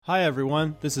Hi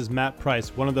everyone, this is Matt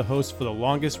Price, one of the hosts for the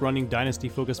longest running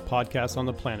Dynasty-focused podcast on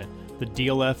the planet, the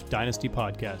DLF Dynasty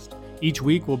Podcast. Each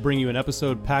week we'll bring you an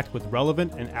episode packed with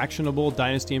relevant and actionable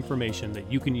Dynasty information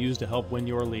that you can use to help win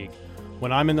your league.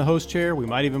 When I'm in the host chair, we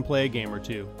might even play a game or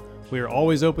two. We are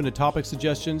always open to topic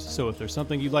suggestions, so if there's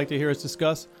something you'd like to hear us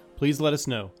discuss, please let us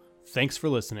know. Thanks for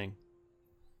listening.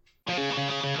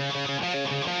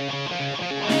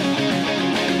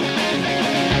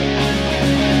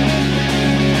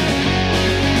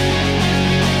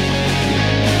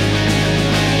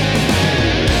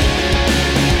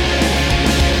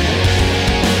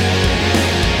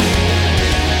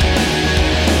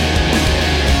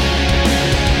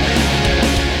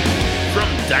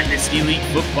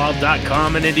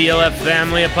 DynastyLeagueFootball.com and the DLF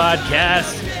family of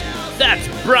podcasts. That's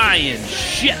Brian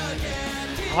Shithard.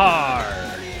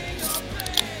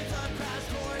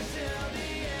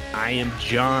 I am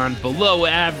John, below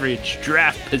average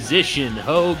draft position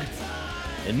Hogue,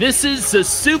 and this is the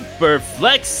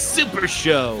SuperFlex Super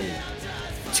Show.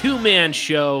 Two-man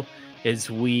show as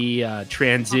we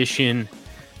transition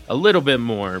a little bit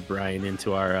more, Brian,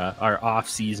 into our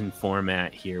off-season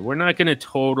format here. We're not going to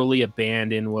totally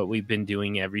abandon what we've been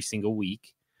doing every single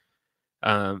week.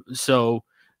 We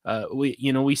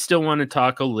still want to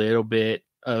talk a little bit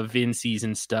of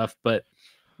in-season stuff, but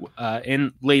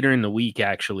and later in the week,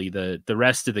 actually, the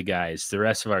rest of the guys, the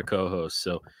rest of our co-hosts,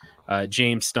 so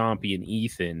James, Stompy, and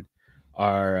Ethan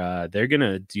they're going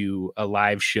to do a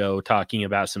live show talking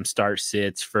about some start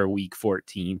sits for week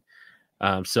 14.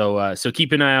 So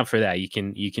keep an eye out for that.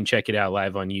 You can check it out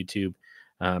live on YouTube.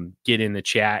 Get in the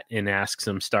chat and ask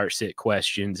some start sit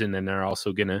questions, and then they're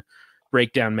also gonna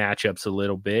break down matchups a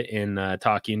little bit and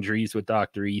talk injuries with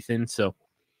Dr. Ethan. So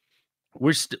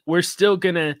we're still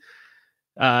gonna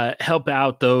help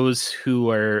out those who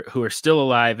are still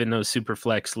alive in those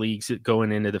SuperFlex leagues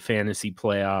going into the fantasy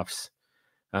playoffs.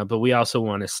 But we also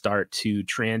want to start to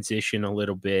transition a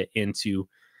little bit into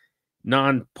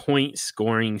non-point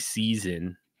scoring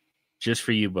season just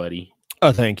for you, buddy.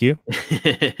 Oh, thank you.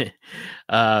 We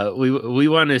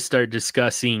want to start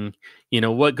discussing,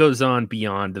 what goes on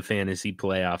beyond the fantasy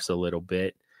playoffs a little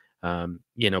bit,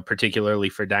 particularly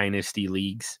for dynasty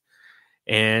leagues.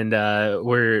 And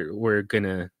we're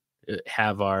gonna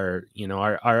have our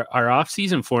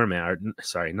off-season format,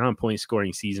 non-point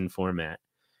scoring season format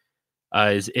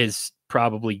is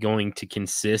probably going to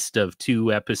consist of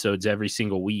 2 episodes every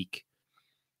single week.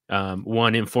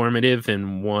 One informative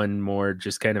and one more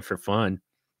just kind of for fun.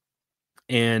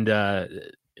 And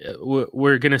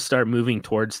we're going to start moving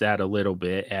towards that a little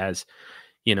bit as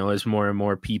more and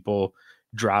more people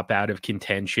drop out of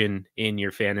contention in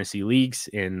your fantasy leagues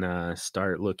and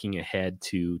start looking ahead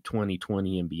to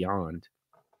 2020 and beyond.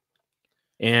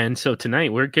 And so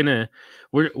tonight you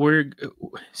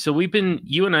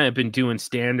and I have been doing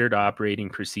standard operating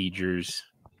procedures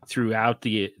throughout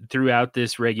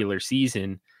this regular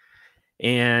season.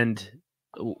 And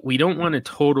we don't want to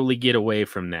totally get away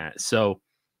from that. So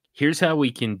here's how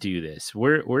we can do this.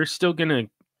 We've still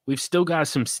got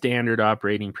some standard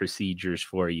operating procedures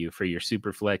for you for your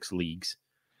SuperFlex leagues.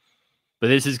 But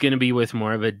this is going to be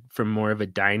from more of a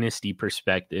dynasty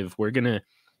perspective. We're going to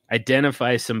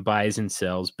identify some buys and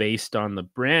sells based on the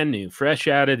brand new, fresh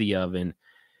out of the oven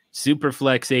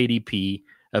SuperFlex ADP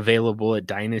available at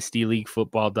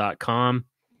DynastyLeagueFootball.com.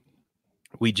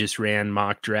 We just ran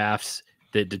mock drafts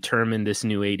that determined this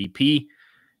new ADP.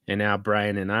 And now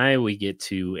Brian and we get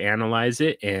to analyze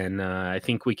it. And I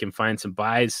think we can find some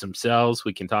buys, some sells.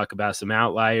 We can talk about some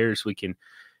outliers. We can,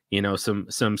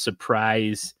 some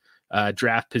surprise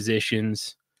draft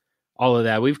positions, all of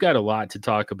that. We've got a lot to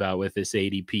talk about with this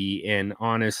ADP. And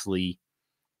honestly,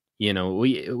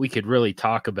 we could really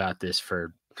talk about this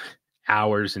for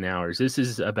hours and hours. This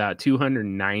is about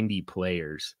 290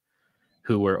 players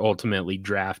who were ultimately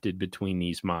drafted between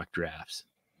these mock drafts.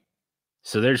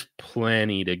 So there's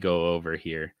plenty to go over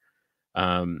here.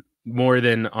 More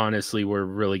than honestly we're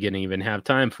really going to even have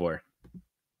time for.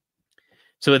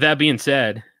 So with that being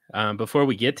said, before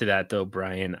we get to that though,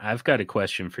 Brian, I've got a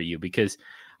question for you because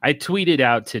I tweeted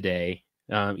out today,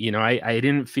 I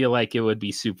didn't feel like it would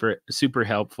be super, super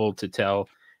helpful to tell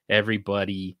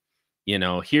everybody,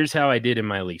 here's how I did in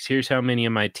my leagues. Here's how many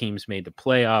of my teams made the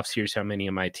playoffs. Here's how many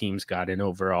of my teams got an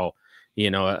overall,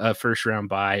 a first round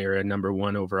bye or a number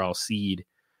 1 overall seed.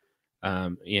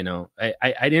 I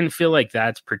didn't feel like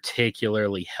that's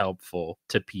particularly helpful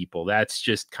to people. That's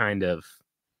just kind of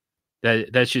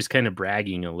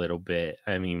bragging a little bit.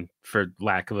 I mean, for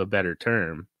lack of a better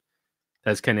term,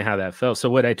 that's kind of how that felt. So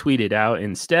what I tweeted out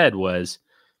instead was,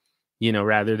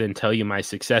 rather than tell you my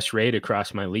success rate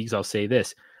across my leagues, I'll say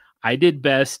this. I did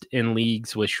best in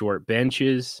leagues with short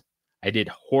benches. I did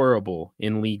horrible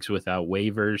in leagues without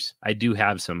waivers. I do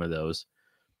have some of those.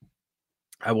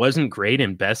 I wasn't great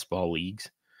in best ball leagues.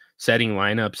 Setting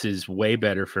lineups is way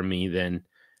better for me than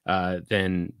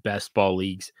best ball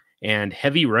leagues. And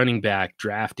heavy running back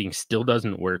drafting still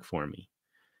doesn't work for me.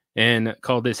 And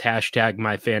call this hashtag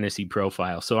my fantasy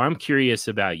profile. So I'm curious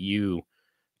about you,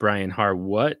 Brian Har.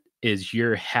 What is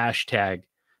your hashtag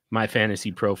my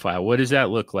fantasy profile? What does that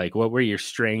look like? What were your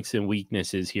strengths and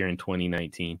weaknesses here in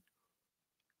 2019?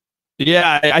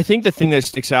 Yeah, I think the thing that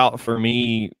sticks out for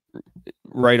me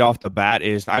right off the bat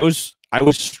is I was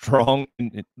strong.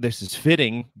 And this is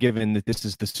fitting given that this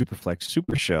is the SuperFlex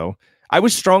Super Show. I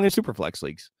was strong in SuperFlex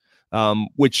leagues,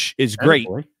 which is great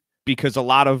because a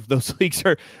lot of those leagues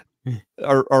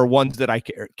are ones that I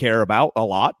care about a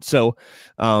lot. So,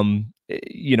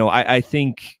 I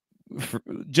think for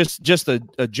just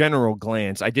a general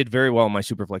glance, I did very well in my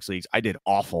SuperFlex leagues. I did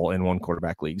awful in one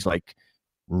quarterback leagues, like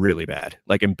really bad,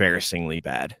 like embarrassingly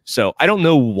bad. So I don't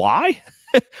know why.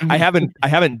 I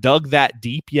haven't dug that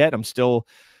deep yet. I'm still,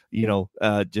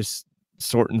 just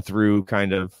sorting through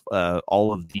kind of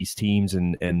all of these teams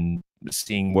and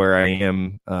seeing where I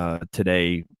am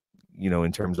today,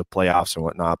 in terms of playoffs and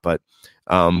whatnot. But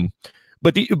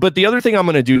the other thing I'm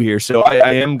going to do here, so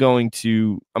I'm going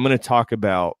to talk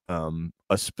about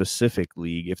a specific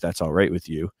league, if that's all right with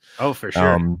you. Oh, for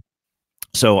sure.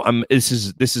 So this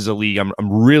is a league I'm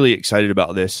really excited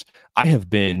about. This I have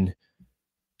been.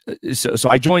 So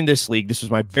I joined this league. This was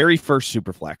my very first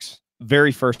SuperFlex,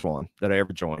 very first one that I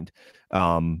ever joined.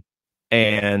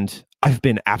 And I've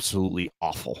been absolutely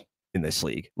awful in this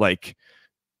league, like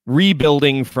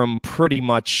rebuilding from pretty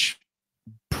much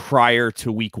prior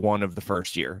to week 1 of the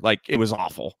first year. Like it was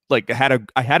awful. Like I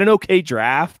had an okay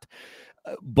draft,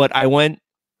 but I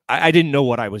didn't know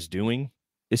what I was doing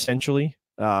essentially.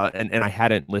 And I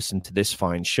hadn't listened to this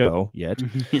fine show yet.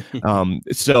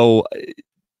 So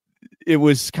it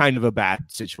was kind of a bad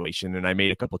situation, and I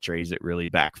made a couple trades that really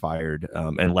backfired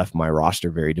and left my roster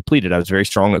very depleted. I was very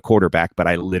strong at quarterback, but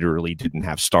I literally didn't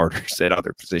have starters at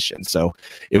other positions, so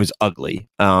it was ugly.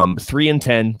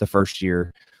 3-10 the first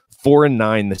year,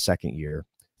 4-9 the second year,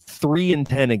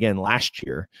 3-10 again last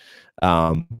year,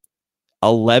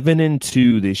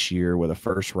 11-2 this year with a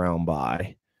first round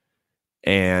bye,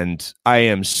 and I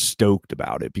am stoked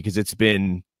about it because it's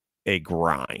been a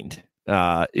grind.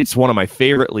 It's one of my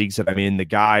favorite leagues that I'm in. The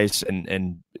guys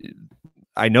and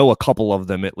I know a couple of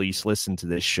them at least listen to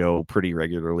this show pretty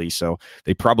regularly, so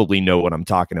they probably know what I'm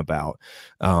talking about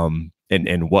and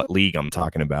what league I'm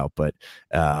talking about. But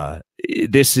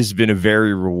this has been a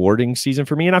very rewarding season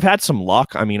for me, and I've had some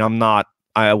luck. I mean,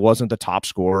 I wasn't the top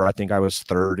scorer. I think I was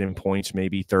third in points,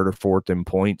 maybe third or fourth in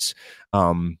points.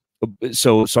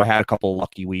 So I had a couple of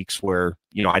lucky weeks where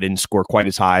I didn't score quite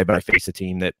as high, but I faced a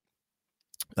team that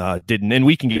didn't, and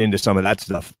we can get into some of that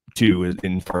stuff too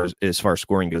as far as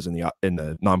scoring goes in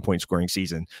the non-point scoring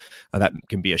season. That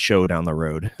can be a show down the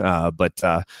road. But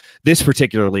this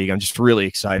particular league, I'm just really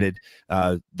excited.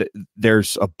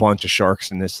 There's a bunch of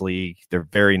sharks in this league. They're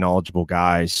very knowledgeable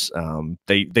guys.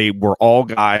 They were all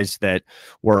guys that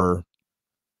were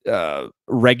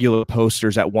regular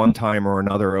posters at one time or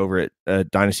another over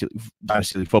at Dynasty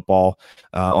League Football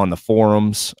on the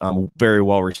forums. Very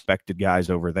well respected guys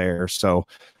over there. So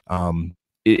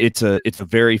it's a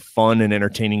very fun and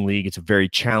entertaining league. It's a very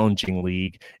challenging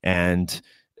league, and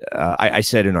I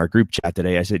said in our group chat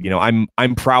today, I said,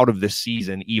 I'm proud of this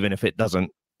season, even if it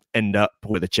doesn't end up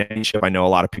with a championship. I know a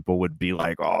lot of people would be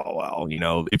like, oh well,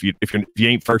 if you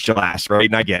ain't first, you're last, right?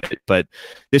 And I get it, but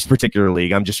this particular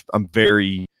league, I'm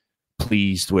very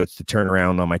pleased with the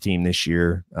turnaround on my team this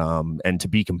year, and to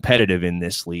be competitive in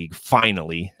this league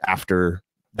finally after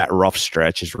that rough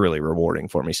stretch is really rewarding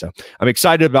for me. So I'm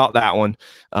excited about that one.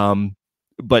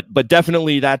 But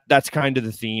definitely that's kind of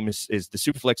the theme is the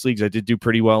Superflex leagues I did do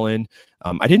pretty well in.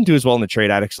 I didn't do as well in the Trade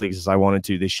Addicts leagues as I wanted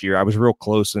to this year. I was real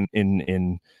close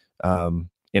in a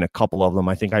couple of them.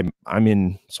 I think I'm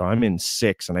in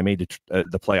 6, and I made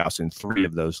the playoffs in 3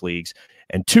 of those leagues,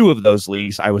 and 2 of those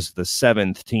leagues I was the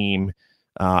 7th team.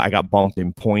 I got bumped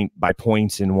in by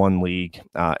points in one league,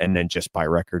 and then just by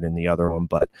record in the other one.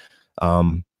 But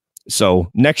so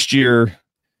next year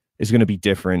is going to be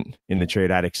different in the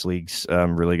Trade Addicts leagues.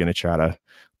 I'm really going to try to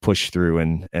push through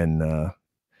and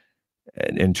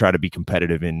try to be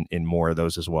competitive in more of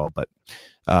those as well. But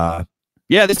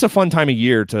yeah, this is a fun time of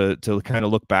year to kind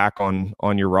of look back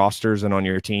on your rosters and on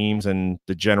your teams and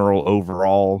the general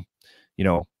overall,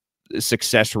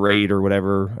 success rate or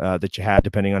whatever that you had,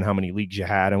 depending on how many leagues you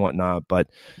had and whatnot. But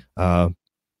yeah,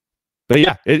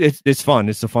 it's fun.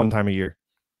 It's a fun time of year.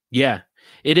 Yeah.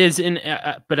 It is, and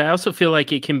but I also feel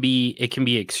like it can be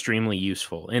extremely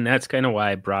useful, and that's kind of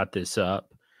why I brought this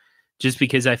up, just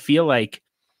because I feel like,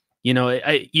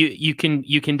 you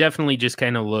can definitely just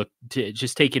kind of look to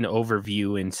just take an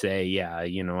overview and say, yeah,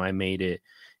 I made it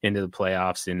into the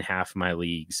playoffs in half my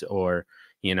leagues, or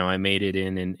I made it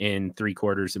in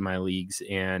 3/4 of my leagues,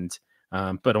 and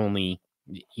but only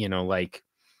like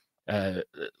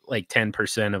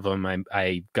 10% of them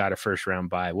I got a first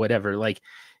round bye, whatever. Like,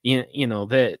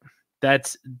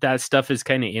 that stuff is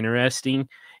kind of interesting,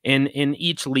 and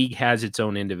each league has its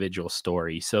own individual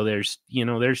story. So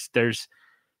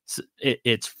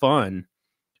it's fun,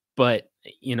 but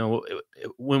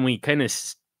when we kind of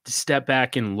step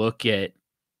back and look at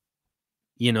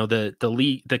the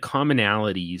league, the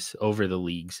commonalities over the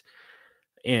leagues,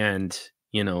 and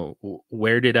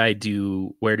where did I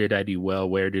do well,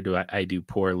 where did I do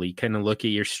poorly, kind of look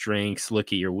at your strengths,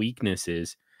 look at your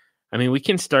weaknesses. I mean, we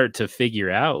can start to figure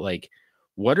out, like,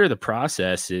 what are the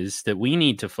processes that we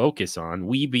need to focus on,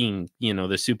 we being the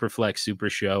SuperFlex, Super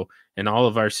Show, and all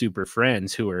of our super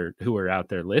friends who are out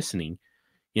there listening.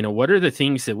 What are the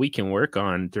things that we can work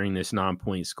on during this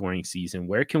non-point scoring season?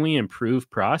 Where can we improve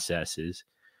processes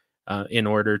in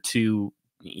order to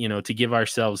to give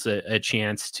ourselves a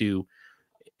chance to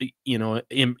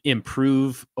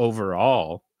improve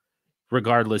overall,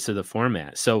 regardless of the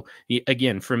format? So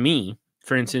again, for me,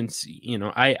 for instance,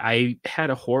 I had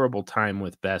a horrible time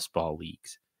with best ball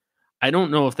leagues. I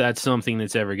don't know if that's something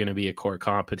that's ever going to be a core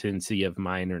competency of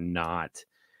mine or not.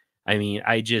 I mean,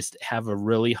 I just have a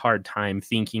really hard time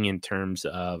thinking in terms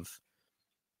of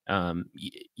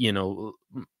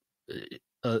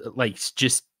like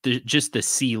just the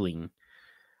ceiling.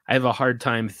 I have a hard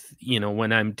time,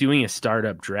 when I'm doing a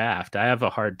startup draft, I have a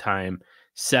hard time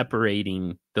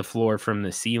separating the floor from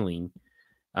the ceiling,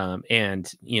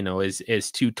 and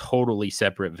as two totally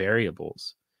separate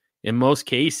variables. In most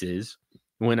cases,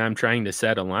 when I'm trying to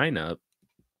set a lineup,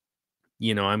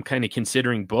 I'm kind of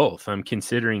considering both. I'm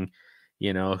considering,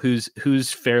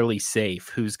 who's fairly safe,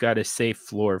 who's got a safe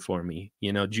floor for me.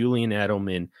 Julian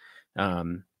Edelman,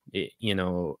 Leonard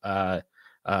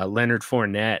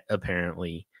Fournette,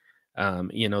 apparently.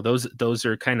 Those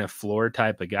are kind of floor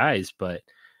type of guys, but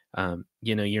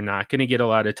you're not going to get a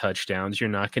lot of touchdowns. You're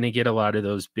not going to get a lot of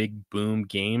those big boom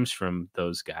games from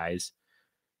those guys.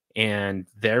 And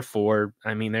therefore,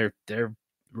 I mean, they're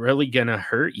really going to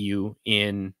hurt you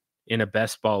in a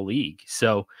best ball league.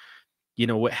 So,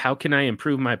 how can I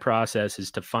improve my process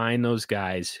is to find those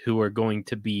guys who are going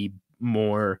to be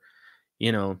more,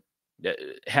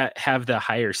 have the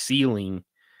higher ceiling,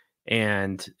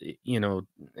 and,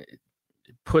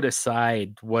 put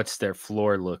aside what's their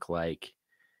floor look like.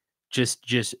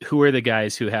 Just who are the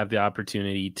guys who have the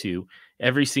opportunity to,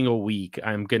 every single week,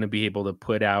 I'm going to be able to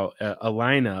put out a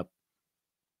lineup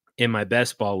in my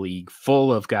best ball league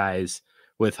full of guys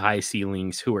with high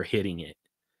ceilings who are hitting it.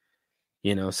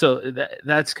 So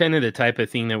that's kind of the type of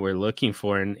thing that we're looking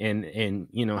for. And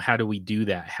how do we do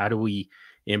that? How do we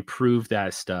improve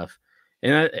that stuff?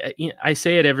 And I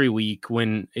say it every week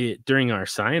during our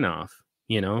sign off.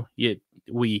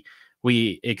 We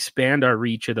expand our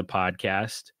reach of the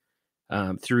podcast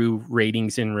through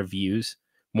ratings and reviews.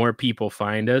 More people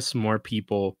find us, more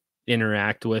people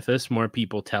interact with us, more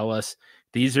people tell us,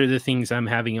 these are the things I'm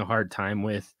having a hard time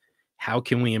with. How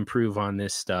can we improve on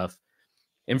this stuff?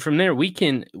 And from there, we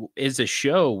can, as a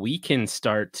show, we can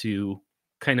start to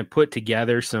kind of put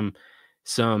together some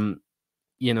show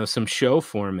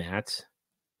formats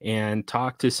and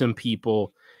talk to some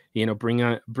people,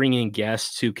 bring in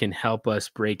guests who can help us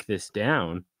break this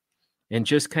down and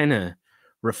just kind of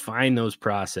refine those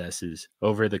processes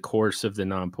over the course of the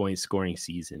non-point scoring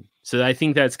season. So I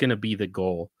think that's going to be the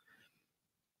goal.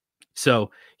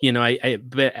 So,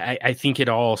 I think it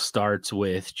all starts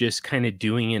with just kind of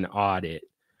doing an audit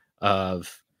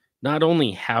of not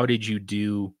only how did you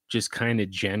do, just kind of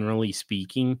generally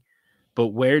speaking, but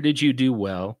where did you do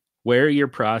well? Where are your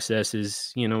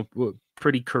processes,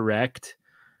 pretty correct?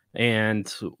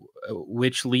 And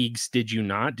which leagues did you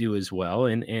not do as well?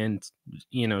 And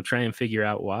try and figure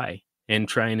out why and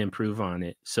try and improve on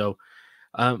it. So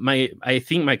I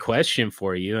think my question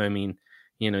for you, I mean,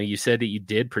 you said that you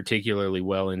did particularly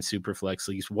well in SuperFlex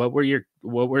leagues. What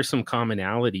were some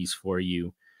commonalities for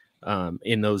you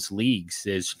in those leagues,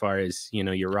 as far as,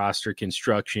 your roster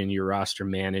construction, your roster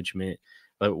management?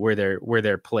 Were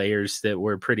there players that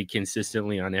were pretty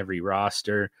consistently on every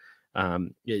roster?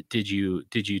 Did you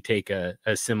take a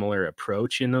similar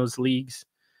approach in those leagues?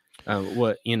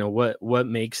 What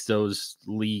makes those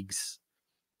leagues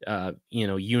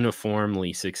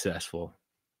uniformly successful?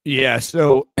 Yeah,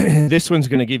 so this one's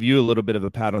going to give you a little bit of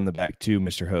a pat on the back too,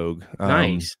 Mr. Hogue.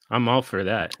 Nice. I'm all for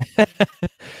that.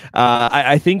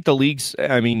 I think the leagues,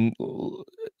 the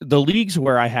leagues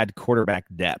where I had quarterback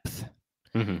depth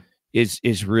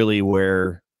is really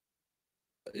where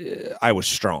I was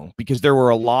strong, because there were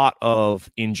a lot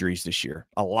of injuries this year,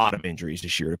 to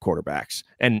quarterbacks,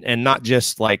 and not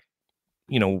just like,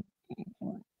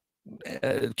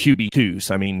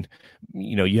 QB2s. I mean,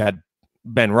 you had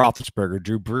Ben Roethlisberger,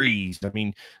 Drew Brees. I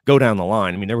mean, go down the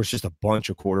line. I mean, there was just a bunch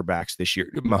of quarterbacks this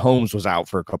year. Mahomes was out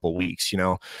for a couple of weeks.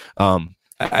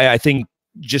 I think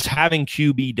just having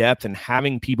QB depth and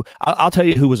having people. I'll tell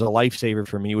you who was a lifesaver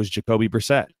for me was Jacoby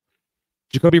Brissett.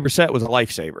 Jacoby Brissett was a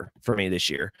lifesaver for me this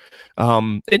year,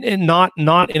 and not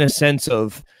in a sense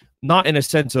of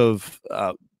just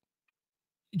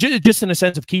in a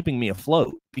sense of keeping me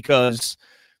afloat, because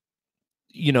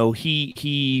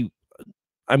he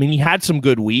had some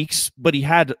good weeks, but he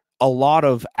had a lot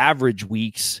of average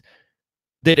weeks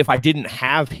that if I didn't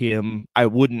have him, I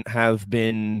wouldn't have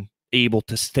been able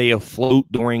to stay afloat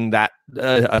during that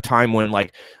a time when,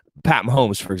 like, Pat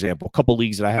Mahomes, for example, a couple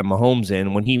leagues that I have Mahomes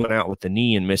in, when he went out with the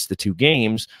knee and missed the 2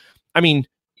 games. I mean,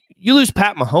 you lose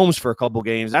Pat Mahomes for a couple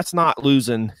games. That's not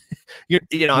losing,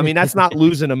 that's not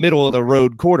losing a middle of the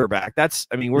road quarterback.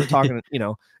 We're talking,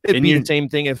 it'd be the same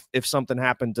thing if something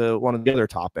happened to one of the other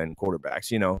top end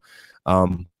quarterbacks,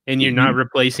 and you're not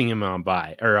replacing him on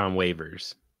buy or on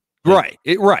waivers. Right.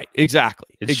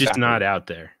 Exactly. It's just not out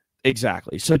there.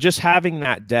 Exactly. So just having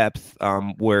that depth,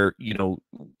 and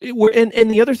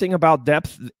the other thing about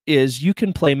depth is you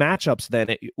can play matchups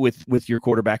then with your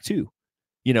quarterback too.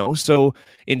 So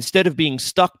instead of being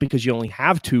stuck because you only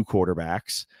have 2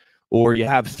 quarterbacks, or you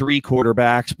have 3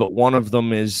 quarterbacks, but one of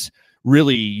them is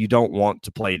really, you don't want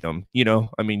to play them,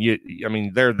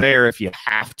 they're there if you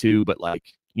have to, but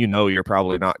you're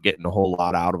probably not getting a whole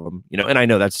lot out of them, and I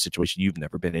know that's a situation you've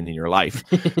never been in your life,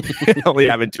 only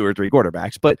having 2 or 3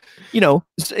 quarterbacks, but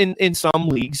in some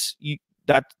leagues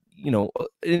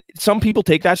some people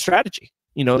take that strategy.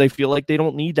 They feel like they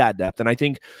don't need that depth. And I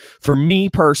think for me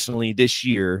personally this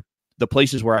year, the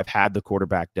places where I've had the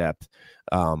quarterback depth,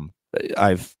 I've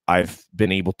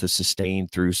been able to sustain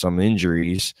through some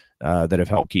injuries that have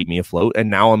helped keep me afloat. And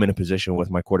now I'm in a position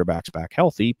with my quarterbacks back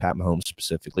healthy, Pat Mahomes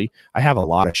specifically. I have a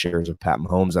lot of shares of Pat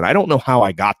Mahomes, and I don't know how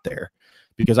I got there,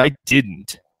 because I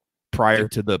didn't prior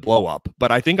to the blow up,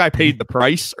 but I think I paid the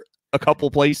price a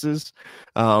couple places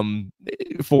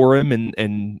for him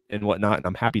and whatnot. And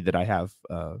I'm happy that I have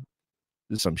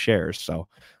some shares. So,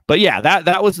 but yeah,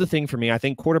 that was the thing for me. I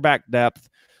think quarterback depth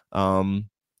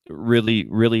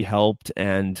really helped.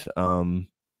 And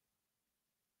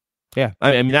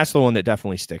that's the one that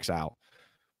definitely sticks out.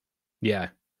 Yeah.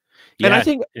 And I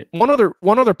think one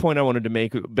other point I wanted to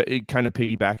make, kind of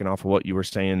piggybacking off of what you were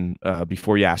saying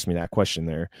before you asked me that question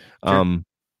there. Sure.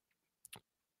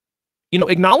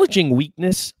 Acknowledging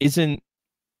weakness it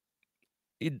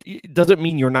doesn't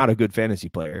mean you're not a good fantasy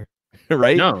player,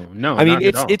 right? No.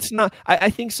 It's not. I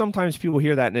think sometimes people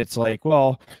hear that and it's like,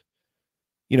 well,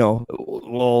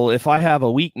 if I have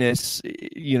a weakness,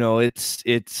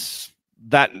 it's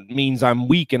that means I'm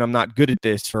weak and I'm not good at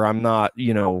this, or I'm not,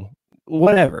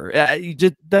 whatever.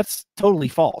 That's totally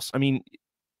false.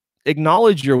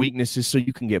 Acknowledge your weaknesses so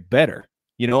you can get better.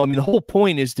 The whole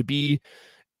point is to be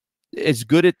as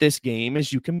good at this game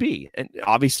as you can be. And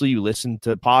obviously you listen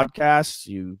to podcasts,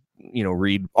 you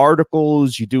read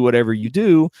articles, you do whatever you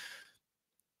do.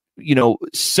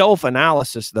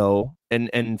 Self-analysis though,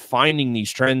 and finding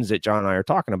these trends that John and I are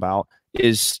talking about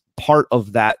is part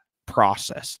of that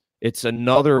process. It's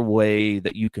another way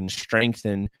that you can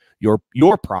strengthen your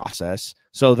process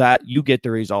so that you get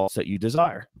the results that you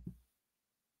desire.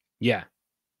 Yeah,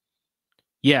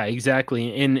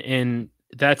 exactly. And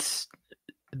that's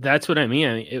what I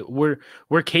mean.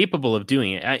 We're capable of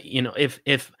doing it.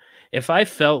 If I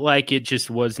felt like it just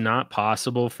was not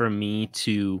possible for me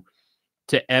to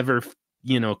ever,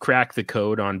 crack the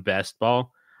code on best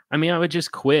ball, I would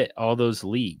just quit all those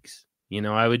leagues.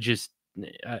 I would just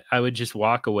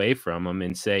walk away from them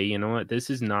and say, you know what, this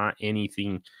is not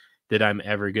anything that I'm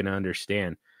ever going to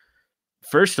understand.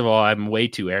 First of all, I'm way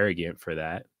too arrogant for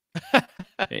that.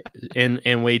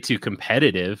 and way too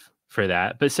competitive for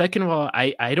that. But second of all,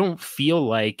 I don't feel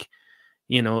like,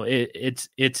 this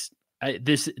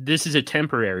is a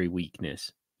temporary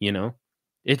weakness,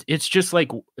 it's just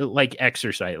like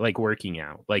exercise, like working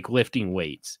out, like lifting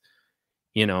weights,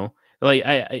 like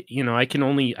I can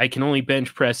only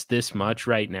bench press this much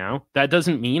right now. That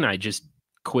doesn't mean I just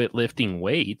quit lifting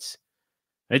weights.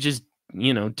 I just,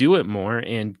 do it more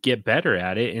and get better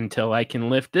at it until I can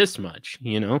lift this much,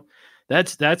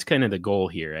 That's kind of the goal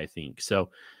here, I think. So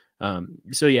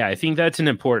yeah, I think that's an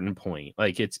important point.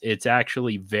 Like it's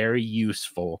actually very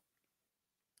useful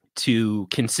to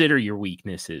consider your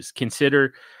weaknesses,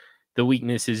 consider the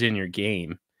weaknesses in your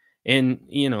game. And,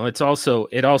 it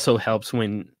also helps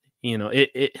when,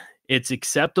 it's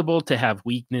acceptable to have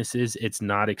weaknesses. It's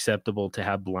not acceptable to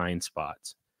have blind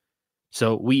spots.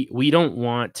 So we don't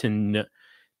want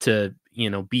to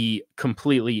be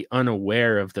completely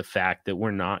unaware of the fact that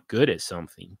we're not good at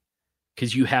something,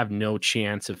 because you have no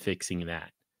chance of fixing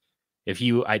that. If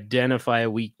you identify a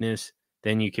weakness,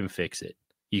 then you can fix it.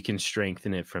 You can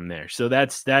strengthen it from there. So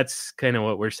that's kind of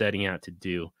what we're setting out to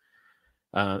do.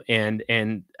 And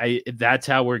that's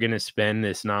how we're going to spend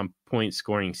this non-point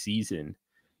scoring season.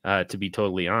 To be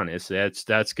totally honest,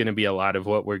 that's going to be a lot of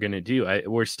what we're going to do.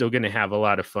 We're still going to have a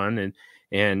lot of fun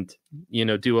and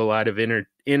do a lot of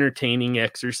entertaining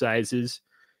exercises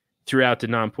throughout the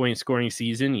non-point scoring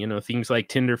season. Things like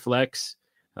SuperFlex.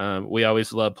 We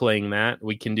always love playing that.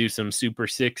 We can do some super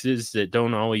sixes that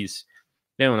don't always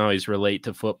relate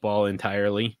to football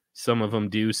entirely. Some of them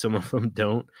do, some of them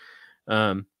don't.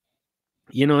 And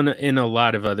a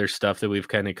lot of other stuff that we've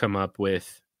kind of come up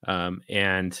with,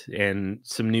 and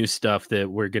some new stuff that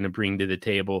we're going to bring to the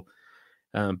table.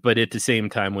 But at the same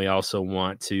time, we also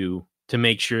want to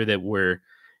make sure that we're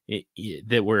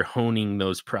honing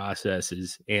those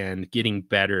processes and getting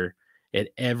better at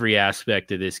every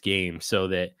aspect of this game, so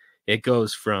that it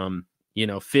goes from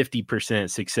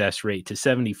 50% success rate to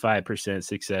 75%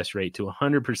 success rate to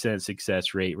 100%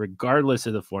 success rate, regardless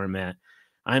of the format.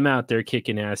 I'm out there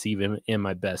kicking ass even in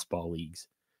my best ball leagues.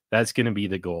 That's going to be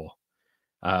the goal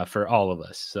for all of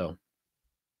us. So,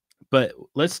 but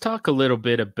let's talk a little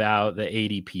bit about the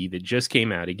ADP that just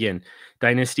came out. Again,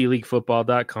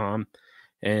 dynastyleaguefootball.com.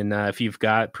 And if you've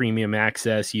got premium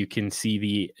access, you can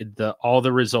see all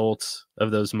the results of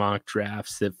those mock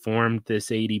drafts that formed this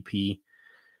ADP.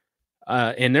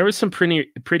 And there was some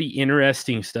pretty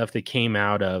interesting stuff that came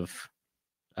out of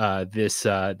this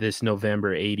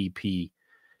November ADP.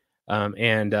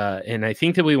 And I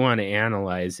think that we want to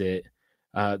analyze it.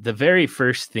 The very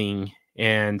first thing,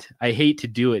 and I hate to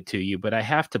do it to you, but I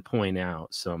have to point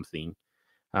out something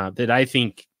that I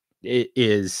think it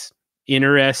is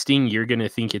interesting. You're going to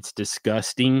think it's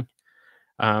disgusting.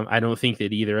 I don't think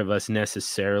that either of us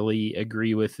necessarily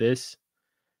agree with this.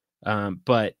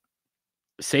 But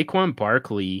Saquon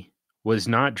Barkley was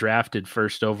not drafted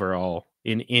first overall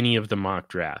in any of the mock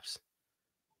drafts.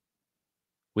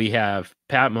 We have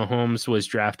Pat Mahomes was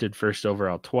drafted first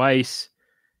overall twice.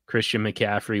 Christian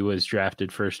McCaffrey was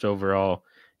drafted first overall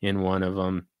in one of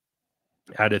them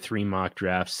out of 3 mock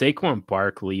drafts. Saquon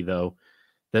Barkley, though,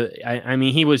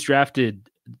 he was drafted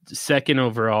second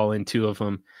overall in 2 of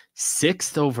them,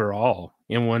 6th overall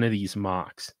in one of these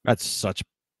mocks. That's such.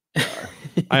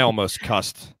 I almost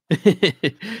cussed.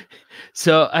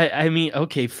 So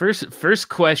okay. First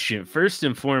question, first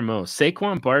and foremost,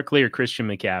 Saquon Barkley or Christian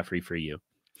McCaffrey for you?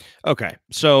 Okay,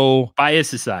 so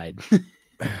bias aside.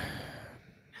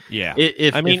 Yeah,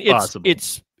 if possible.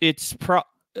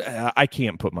 I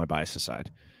can't put my bias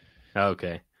aside.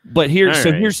 Okay, but here's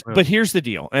the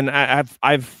deal, and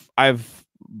I've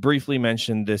briefly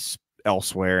mentioned this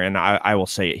elsewhere, and I will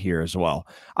say it here as well.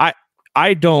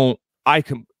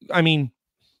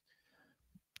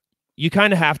 You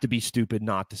kind of have to be stupid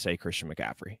not to say Christian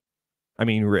McCaffrey. I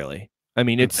mean, really. I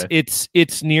mean,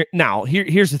 it's near now.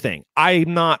 Here's the thing.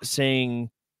 I'm not saying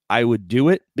I would do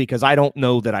it because I don't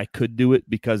know that I could do it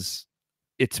because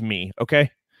it's me.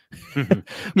 Okay.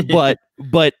 but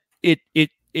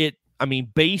I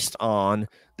mean, based on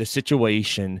the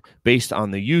situation, based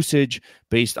on the usage,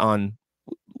 based on,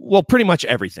 well, pretty much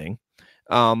everything.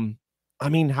 I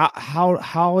mean,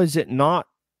 how is it not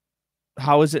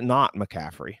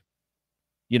McCaffrey?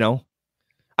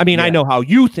 I mean, yeah. I know how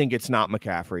you think it's not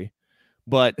McCaffrey,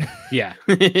 but yeah,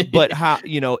 but how,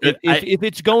 if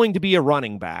it's going to be a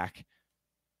running back,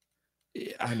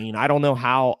 I mean, I don't know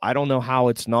how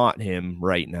it's not him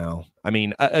right now. I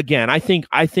mean, again, I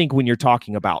think when you're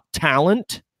talking about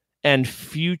talent and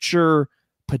future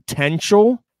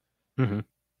potential,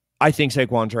 I think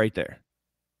Saquon's right there.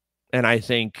 And I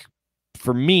think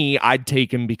for me, I'd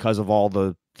take him because of all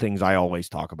the things I always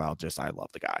talk about. Just, I love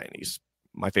the guy and he's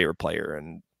my favorite player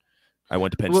and I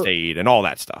went to Penn State and all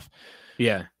that stuff.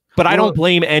 Yeah. But I don't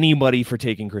blame anybody for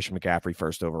taking Christian McCaffrey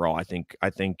first overall. I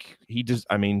think he just,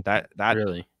 I mean, that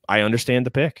really, I understand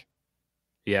the pick.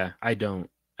 Yeah, I don't.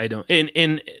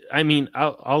 And I mean,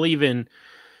 I'll even,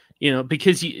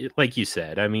 because like you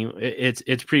said, I mean,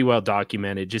 it's pretty well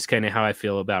documented just kind of how I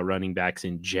feel about running backs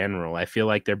in general. I feel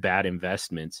like they're bad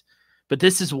investments, but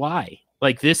this is why.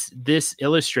 Like this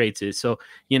illustrates it. So,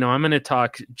 I'm going to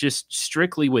talk just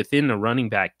strictly within the running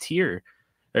back tier,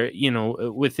 or,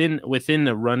 within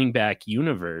the running back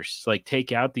universe, like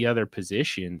take out the other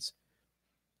positions.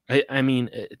 I mean,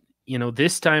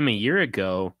 this time a year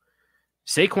ago,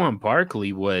 Saquon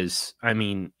Barkley was,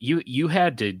 you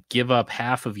had to give up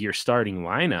half of your starting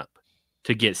lineup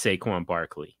to get Saquon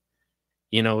Barkley.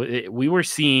 We were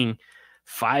seeing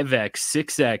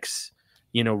 5x,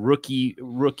 6x,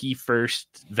 rookie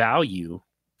first value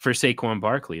for Saquon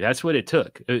Barkley. That's what it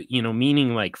took,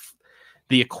 meaning like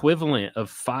the equivalent of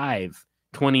 5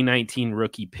 2019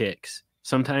 rookie picks,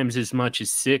 sometimes as much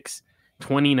as 6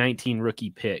 2019 rookie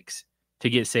picks to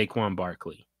get Saquon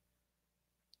Barkley.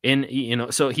 And,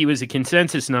 so he was a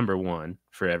consensus number one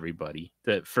for everybody.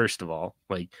 That first of all,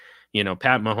 like,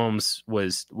 Pat Mahomes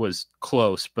was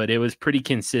close, but it was pretty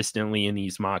consistently in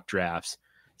these mock drafts,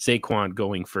 Saquon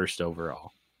going first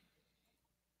overall.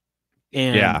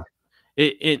 And yeah,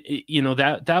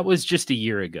 that was just a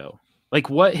year ago. Like,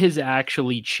 what has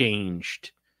actually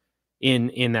changed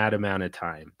in that amount of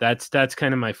time? That's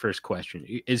kind of my first question.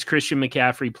 Is Christian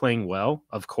McCaffrey playing well?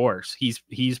 Of course,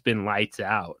 he's been lights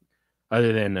out,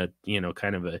 other than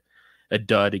kind of a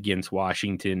dud against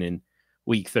Washington in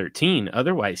week 13.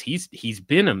 Otherwise, he's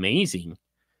been amazing.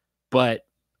 But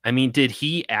I mean, did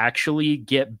he actually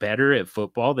get better at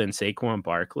football than Saquon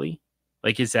Barkley?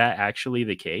 Like, is that actually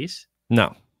the case?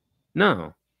 No,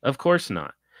 of course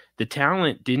not. The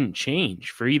talent didn't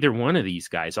change for either one of these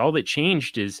guys. All that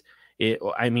changed is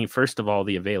first of all,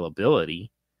 the availability.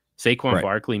 Saquon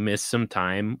Barkley missed some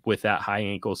time with that high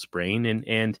ankle sprain,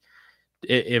 and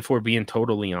if we're being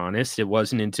totally honest, it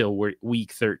wasn't until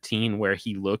week 13 where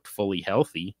he looked fully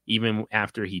healthy, even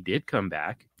after he did come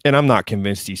back. And I'm not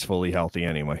convinced he's fully healthy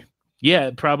anyway.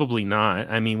 Yeah, probably not.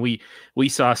 I mean, we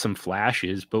saw some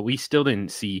flashes, but we still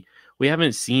we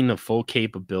haven't seen the full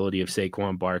capability of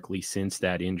Saquon Barkley since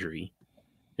that injury.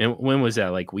 And when was that?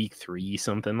 Like week 3,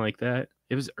 something like that?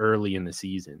 It was early in the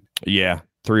season. Yeah,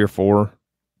 3 or 4.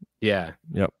 Yeah.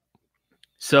 Yep.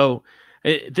 So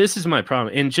this is my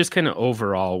problem. And just kind of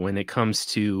overall, when it comes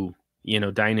to,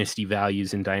 dynasty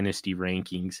values and dynasty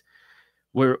rankings,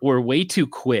 we're way too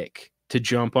quick to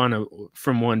jump on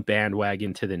from one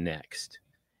bandwagon to the next.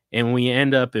 And we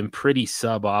end up in pretty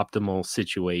suboptimal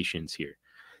situations here.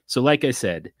 So like I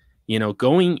said,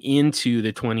 going into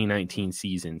the 2019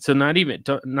 season, so not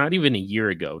even a year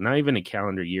ago, not even a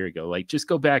calendar year ago, like just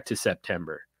go back to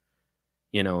September,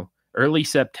 early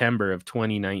September of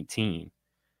 2019.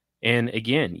 And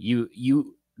again,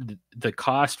 the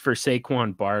cost for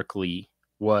Saquon Barkley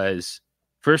was,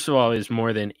 first of all, is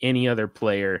more than any other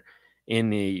player in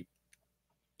the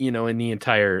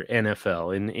entire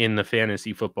NFL, in the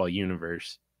fantasy football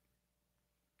universe.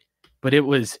 But it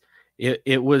was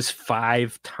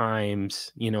 5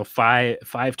 times, 5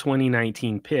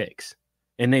 2019 picks,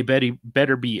 and they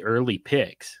better be early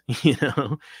picks.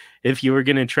 If you were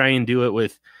going to try and do it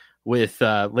with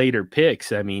later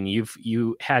picks, I mean,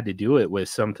 you had to do it with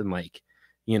something like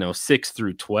 6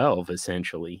 through 12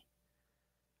 essentially,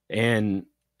 and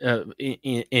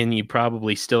you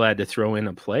probably still had to throw in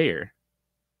a player.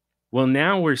 Well,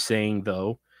 now we're saying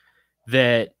though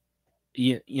that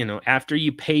after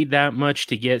you paid that much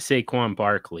to get Saquon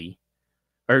Barkley,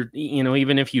 or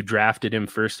even if you drafted him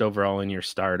first overall in your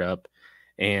startup,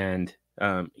 and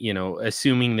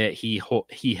assuming that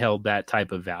he held that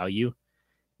type of value,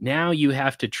 now you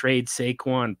have to trade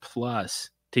Saquon plus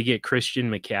to get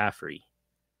Christian McCaffrey.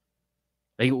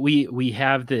 Like we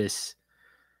have this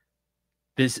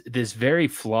very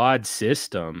flawed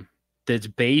system that's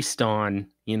based on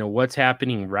what's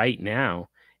happening right now,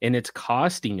 and it's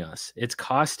costing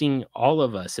all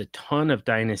of us a ton of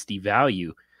dynasty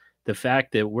value. The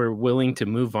fact that we're willing to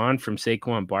move on from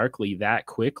Saquon Barkley that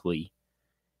quickly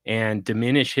and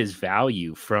diminish his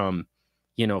value from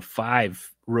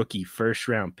 5 rookie first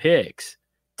round picks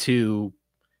to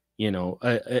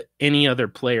any other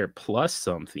player plus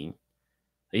something.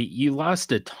 You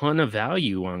lost a ton of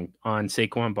value on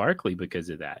Saquon Barkley because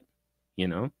of that,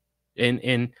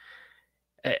 and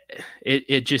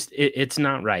it's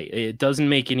not right. It doesn't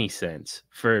make any sense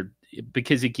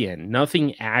because again,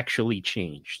 nothing actually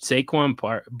changed.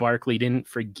 Saquon Barkley didn't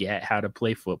forget how to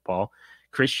play football.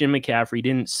 Christian McCaffrey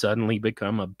didn't suddenly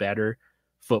become a better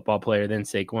football player than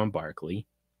Saquon Barkley.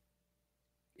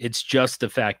 It's just the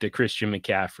fact that Christian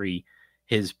McCaffrey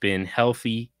has been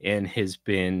healthy and has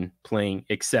been playing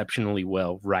exceptionally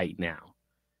well right now.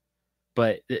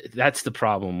 But that's the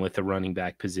problem with the running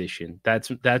back position.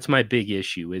 That's my big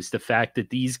issue, is the fact that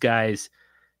these guys,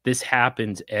 this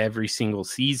happens every single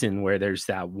season where there's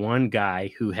that one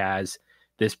guy who has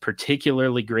this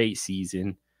particularly great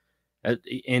season,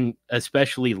 and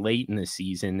especially late in the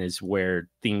season is where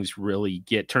things really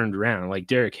get turned around. Like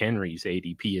Derrick Henry's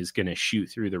ADP is going to shoot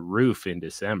through the roof in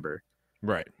December.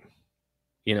 Right.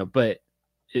 But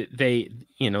they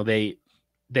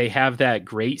have that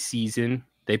great season.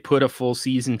 They put a full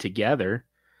season together,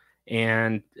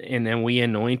 and then we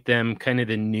anoint them kind of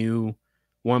the new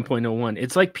 1.01.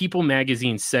 It's like People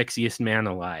Magazine's sexiest man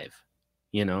alive,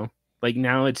 like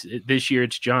now this year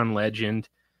it's John Legend.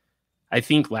 I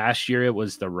think last year it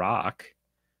was The Rock.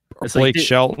 It's Blake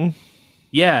Shelton.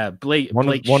 Yeah, Blake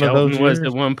Shelton was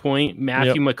at one point.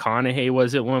 Matthew McConaughey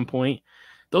was at one point.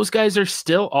 Those guys are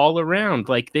still all around.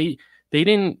 Like they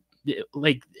didn't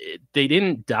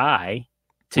die.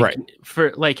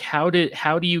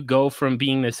 How do you go from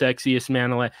being the sexiest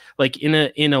man alive? Like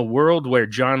in a world where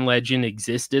John Legend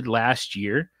existed last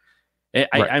year,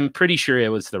 I'm pretty sure it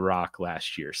was The Rock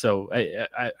last year. So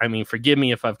I mean, forgive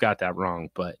me if I've got that wrong,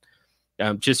 but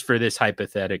just for this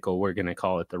hypothetical, we're going to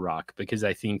call it The Rock because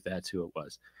I think that's who it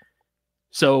was.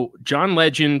 So John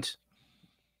Legend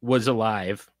was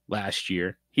alive last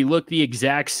year. He looked the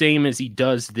exact same as he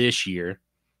does this year.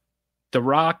 The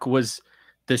Rock was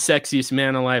the sexiest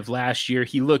man alive last year.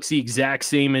 He looks the exact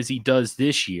same as he does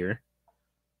this year.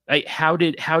 How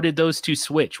did those two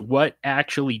switch? What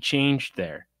actually changed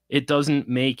there? It doesn't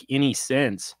make any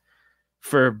sense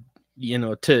for,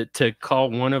 to call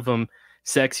one of them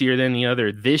sexier than the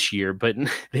other this year, but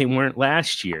they weren't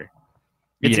last year.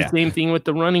 It's the same thing with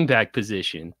the running back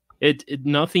position.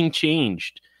 Nothing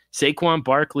changed. Saquon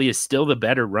Barkley is still the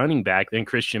better running back than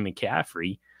Christian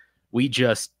McCaffrey. We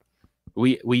just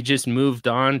moved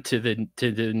on to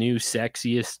the new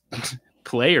sexiest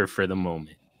player for the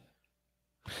moment.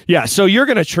 Yeah, so you're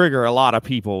going to trigger a lot of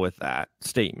people with that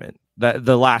statement. That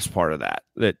the last part of that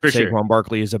for Saquon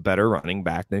Barkley is a better running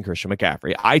back than Christian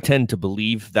McCaffrey. I tend to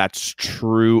believe that's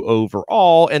true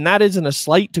overall, and that isn't a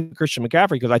slight to Christian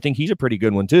McCaffrey because I think he's a pretty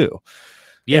good one too.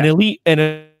 Yeah,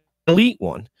 an elite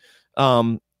one.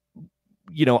 I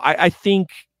think.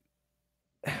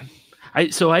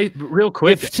 Real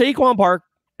quick, if Saquon Barkley.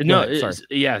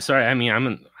 Sorry. I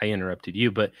mean, I interrupted you,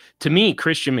 but to me,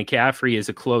 Christian McCaffrey is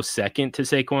a close second to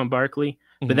Saquon Barkley,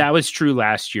 but that was true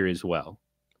last year as well.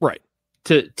 Right.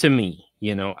 To me,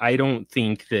 I don't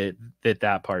think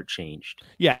that part changed.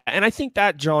 Yeah. And I think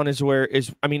that, John, I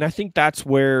think that's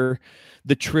where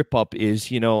the trip up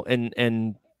is,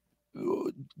 and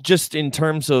just in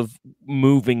terms of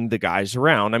moving the guys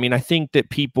around. I mean, I think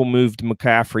that people moved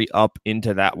McCaffrey up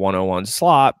into that 101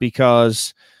 slot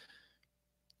because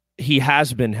he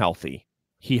has been healthy.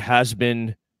 He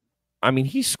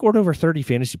scored over 30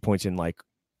 fantasy points in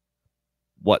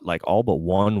all but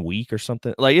 1 week or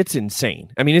something. Like, it's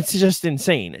insane. I mean, it's just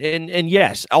insane. And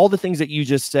yes, all the things that you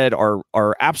just said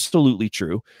are absolutely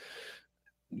true.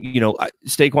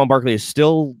 Saquon Barkley is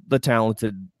still the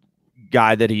talented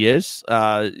guy that he is.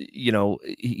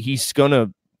 He's going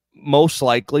to most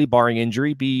likely, barring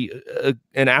injury, be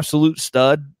an absolute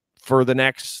stud for the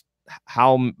next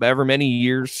however many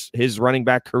years his running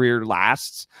back career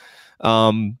lasts.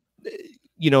 So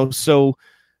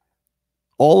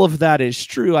all of that is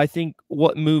true. I think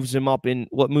what moves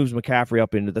McCaffrey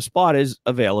up into the spot is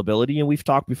availability. And we've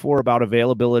talked before about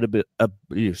availability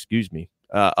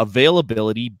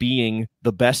being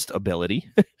the best ability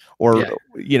or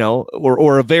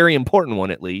a very important one,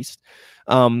 at least.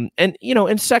 And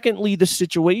secondly, the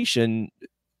situation,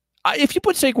 if you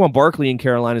put Saquon Barkley in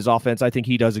Carolina's offense, I think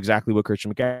he does exactly what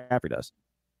Christian McCaffrey does.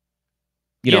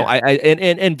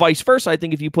 And vice versa. I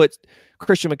think if you put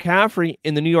Christian McCaffrey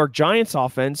in the New York Giants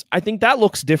offense, I think that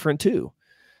looks different too.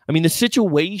 I mean, the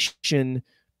situation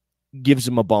gives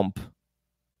him a bump.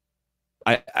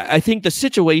 I think the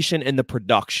situation and the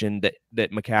production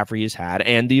that McCaffrey has had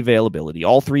and the availability,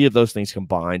 all three of those things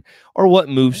combined, are what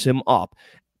moves him up.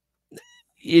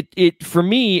 For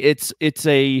me, it's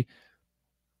a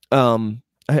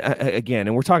again,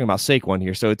 and we're talking about Saquon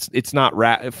here, so it's not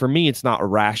for me. It's not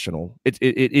irrational. It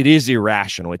is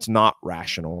irrational. It's not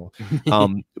rational.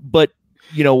 But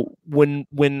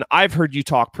when I've heard you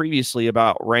talk previously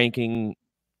about ranking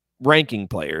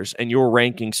players, and you're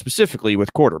ranking specifically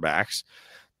with quarterbacks,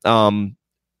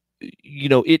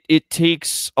 it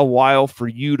takes a while for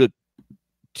you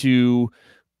to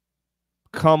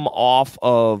come off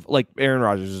of, like, Aaron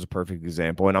Rodgers is a perfect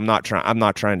example, and I'm not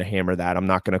trying to hammer that. I'm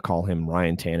not going to call him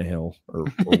Ryan Tannehill or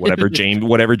whatever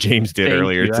James did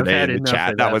earlier today in the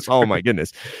chat. That was, oh my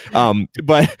goodness.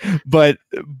 But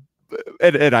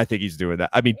I think he's doing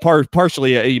that. I mean,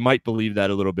 partially he might believe that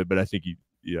a little bit, but I think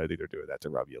I think they're doing that to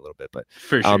rub you a little bit. But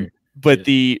for sure. But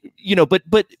it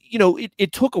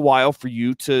took a while for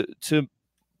you to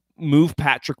move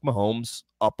Patrick Mahomes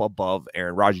up above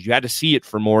Aaron Rodgers. You had to see it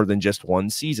for more than just one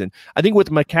season. I think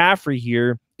with McCaffrey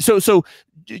here, so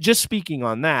just speaking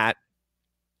on that,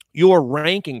 your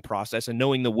ranking process and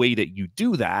knowing the way that you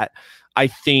do that, I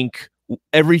think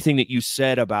everything that you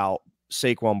said about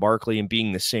Saquon Barkley and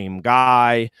being the same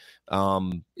guy,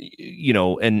 and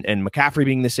McCaffrey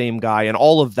being the same guy and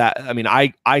all of that. I mean,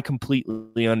 I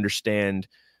completely understand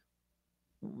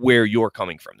where you're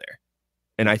coming from there.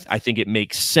 And I think it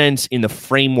makes sense in the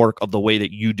framework of the way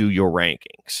that you do your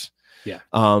rankings. Yeah.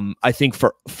 I think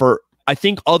I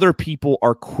think other people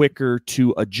are quicker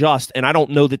to adjust, and I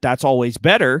don't know that that's always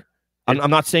better.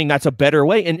 I'm not saying that's a better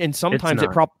way, and sometimes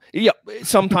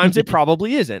sometimes it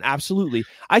probably isn't. Absolutely,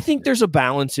 I think there's a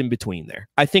balance in between there.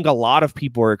 I think a lot of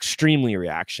people are extremely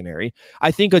reactionary.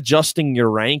 I think adjusting your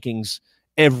rankings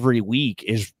every week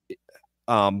is,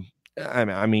 I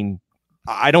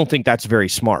don't think that's very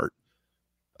smart.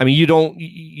 I mean, you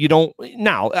don't.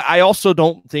 Now, I also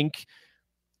don't think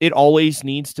it always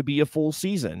needs to be a full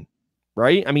season,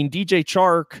 right? I mean, DJ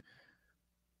Chark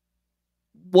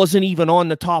wasn't even on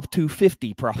the top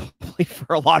 250 probably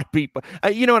for a lot of people.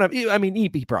 You know what I mean?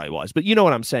 He probably was, but you know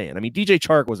what I'm saying? I mean, DJ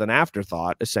Chark was an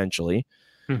afterthought, essentially.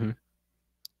 Mm-hmm.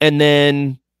 And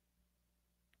then,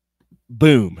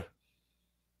 boom.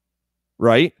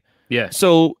 Right? Yeah.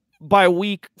 So by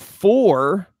week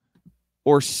 4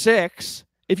 or 6,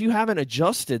 if you haven't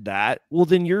adjusted that, well,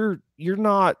 then you're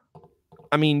not,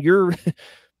 I mean, you're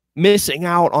missing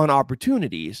out on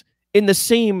opportunities. In the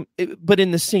same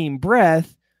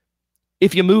breath,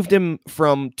 if you moved him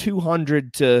from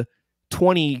 200 to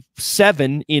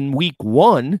 27 in week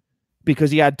 1 because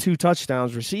he had 2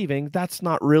 touchdowns receiving, that's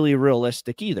not really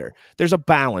realistic either. There's a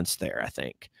balance there, I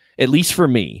think, at least for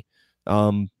me,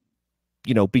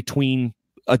 between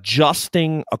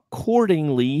adjusting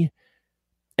accordingly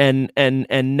and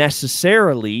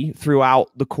necessarily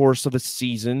throughout the course of a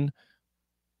season,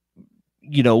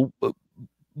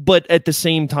 but at the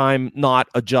same time, not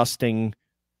adjusting,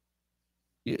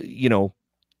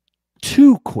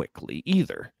 too quickly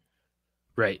either.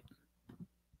 Right.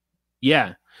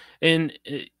 Yeah. And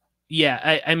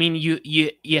I mean,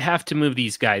 you have to move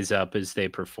these guys up as they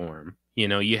perform.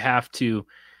 You have to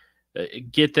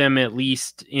get them at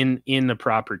least in the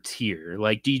proper tier.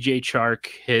 Like DJ Chark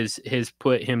has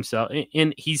put himself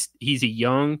in. He's a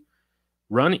young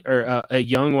a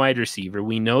young wide receiver.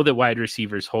 We know that wide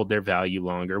receivers hold their value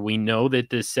longer. We know that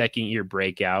the second year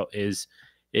breakout is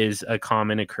a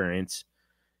common occurrence.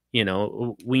 We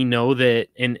know that,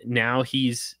 and now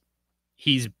he's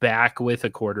back with a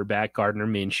quarterback, Gardner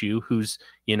Minshew, who's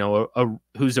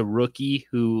who's a rookie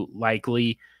who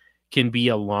likely can be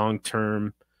a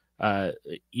long-term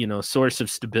source of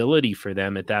stability for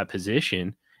them at that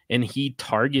position. And he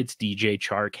targets DJ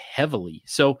Chark heavily.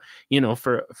 So,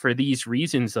 for these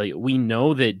reasons, like, we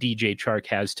know that DJ Chark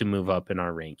has to move up in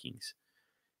our rankings.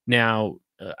 Now,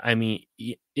 I mean,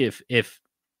 if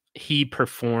he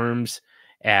performs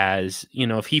as,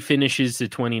 if he finishes the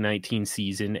 2019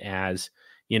 season as,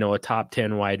 a top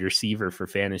 10 wide receiver for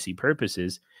fantasy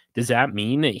purposes, does that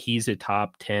mean that he's a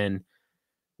top 10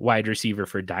 wide receiver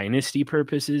for dynasty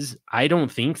purposes? I don't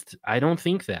think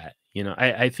that.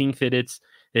 I think that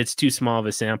it's too small of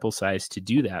a sample size to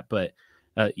do that. But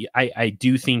I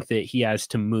do think that he has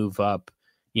to move up,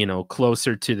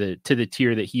 closer to the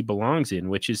tier that he belongs in,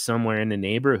 which is somewhere in the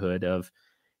neighborhood of,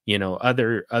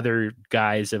 other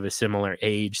guys of a similar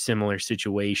age, similar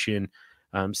situation,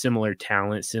 similar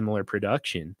talent, similar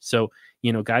production. So,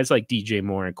 guys like DJ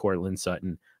Moore and Cortland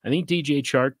Sutton, I think DJ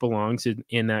Chark belongs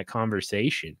in that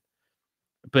conversation,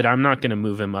 but I'm not going to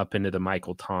move him up into the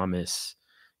Michael Thomas,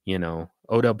 Odell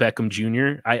Beckham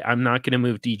Jr. I'm not going to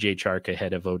move DJ Chark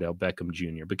ahead of Odell Beckham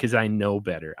Jr. because I know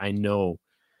better. I know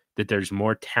that there's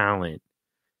more talent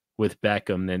with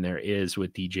Beckham than there is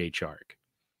with DJ Chark.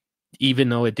 Even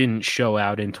though it didn't show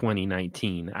out in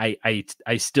 2019,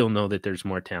 I still know that there's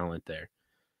more talent there.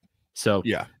 So,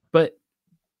 yeah. But,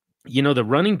 the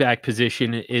running back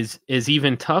position is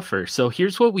even tougher. So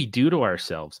here's what we do to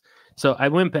ourselves. So I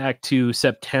went back to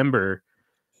September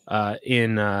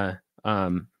in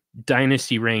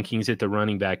dynasty rankings at the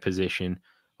running back position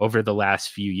over the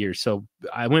last few years. So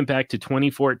I went back to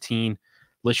 2014.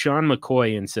 LaShawn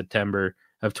McCoy in September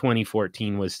of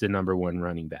 2014 was the number 1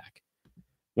 running back.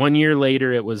 1 year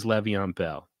later, it was Le'Veon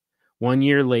Bell. 1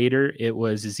 year later, it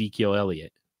was Ezekiel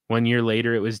Elliott. 1 year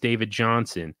later, it was David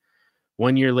Johnson.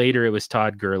 1 year later, it was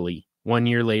Todd Gurley. 1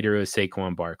 year later, it was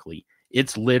Saquon Barkley.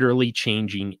 It's literally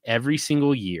changing every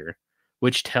single year,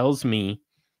 which tells me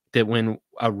that when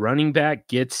a running back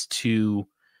gets to,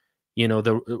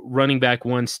 the running back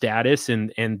one status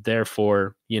and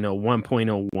therefore,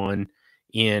 1.01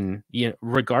 in,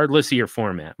 regardless of your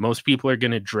format. Most people are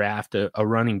going to draft a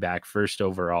running back first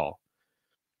overall.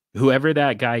 Whoever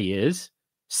that guy is,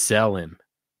 sell him,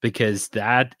 because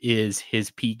that is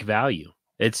his peak value.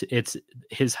 It's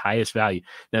his highest value.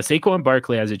 Now, Saquon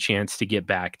Barkley has a chance to get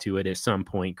back to it at some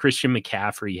point. Christian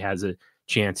McCaffrey has a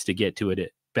chance to get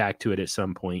back to it at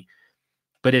some point,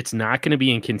 but it's not going to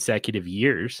be in consecutive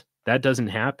years. That doesn't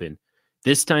happen.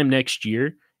 This time next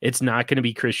year, it's not going to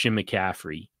be Christian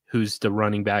McCaffrey, who's the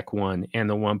running back one and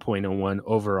the 1.01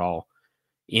 overall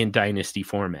in dynasty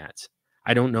formats.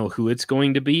 I don't know who it's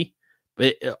going to be,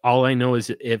 but all I know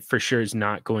is it for sure is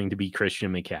not going to be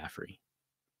Christian McCaffrey.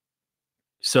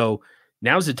 So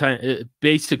now's the time.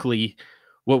 Basically,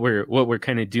 what we're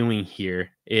kind of doing here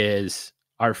is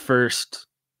our first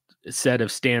set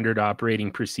of standard operating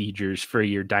procedures for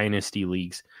your dynasty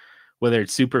leagues, whether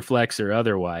it's SuperFlex or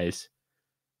otherwise.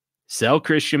 Sell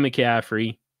Christian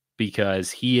McCaffrey because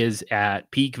he is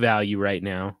at peak value right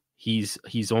now. He's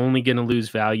only going to lose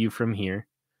value from here.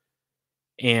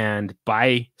 And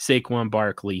buy Saquon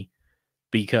Barkley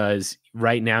because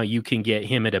right now you can get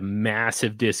him at a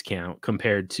massive discount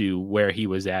compared to where he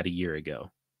was at a year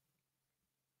ago.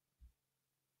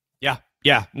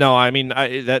 Yeah. No, I mean,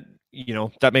 that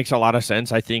makes a lot of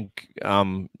sense. I think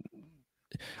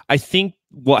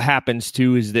what happens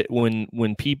too is that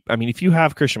when people, I mean, if you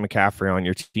have Christian McCaffrey on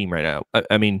your team right now,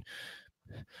 I mean,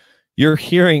 you're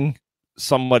hearing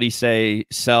somebody say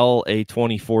sell a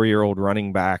 24-year-old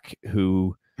running back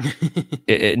who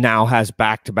it now has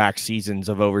back-to-back seasons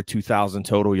of over 2,000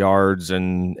 total yards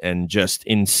and just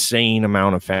insane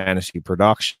amount of fantasy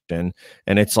production.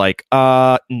 And it's like,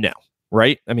 no,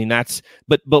 right? I mean,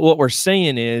 but what we're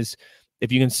saying is,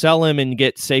 if you can sell him and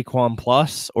get Saquon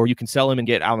plus, or you can sell him and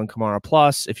get Alvin Kamara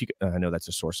plus, I know that's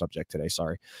a sore subject today.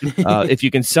 Sorry. If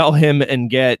you can sell him and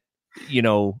get,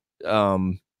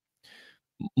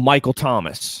 Michael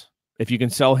Thomas, if you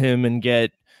can sell him and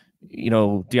get,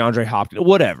 DeAndre Hopkins,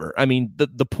 whatever. I mean,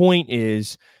 the point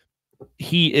is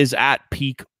he is at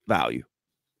peak value.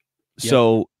 Yep.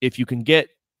 So if you can get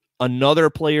another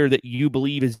player that you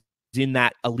believe is in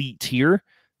that elite tier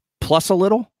plus a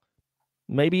little,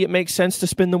 maybe it makes sense to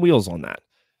spin the wheels on that.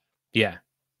 Yeah.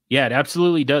 Yeah, it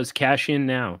absolutely does. Cash in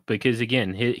now, because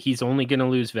again, he's only going to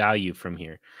lose value from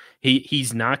here.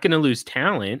 He's not going to lose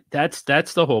talent. That's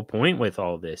the whole point with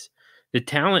all this. The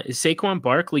talent, Saquon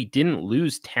Barkley didn't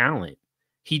lose talent.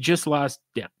 He just lost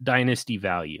dynasty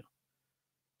value.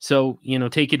 So,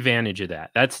 take advantage of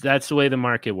that. That's the way the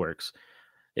market works.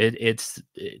 It's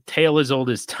tale as old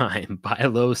as time. Buy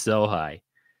low, sell high.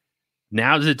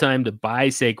 Now's the time to buy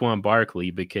Saquon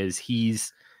Barkley because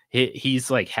he's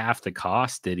like half the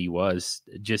cost that he was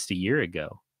just a year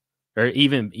ago, or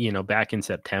even, back in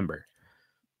September.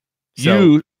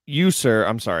 So, you, sir,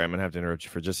 I'm sorry, I'm going to have to interrupt you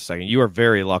for just a second. You are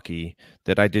very lucky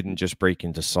that I didn't just break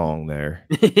into song there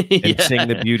and sing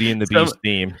the Beauty and the Beast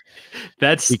theme.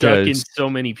 That's stuck in so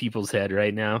many people's head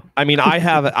right now. I mean, I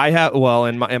have,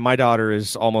 and my daughter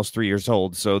is almost 3 years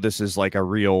old. So this is like a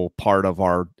real part of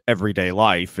our everyday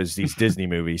life is these Disney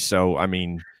movies. So, I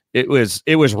mean, it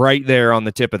was right there on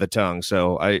the tip of the tongue.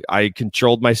 So I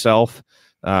controlled myself,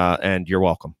 and you're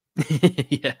welcome.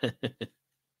 Yeah.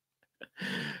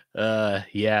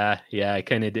 I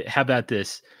kind of did. How about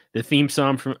this? The theme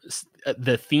song from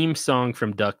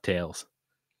DuckTales.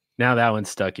 Now that one's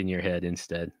stuck in your head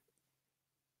instead.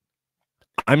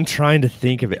 I'm trying to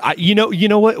think of it. You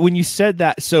know what? When you said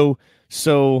that, so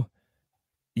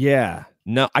yeah.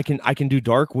 No, I can do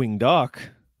Darkwing Duck.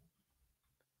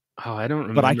 Oh, I don't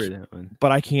remember that one.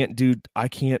 But I cannot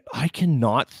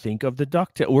think of the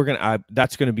DuckTales.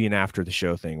 That's gonna be an after the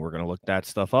show thing. We're gonna look that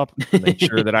stuff up, make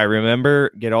sure that I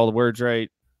remember, get all the words right.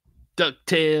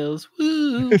 DuckTales.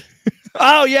 Woo.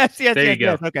 Oh yes. There you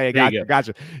go. Okay,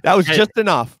 gotcha. That was just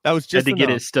enough. That was just had to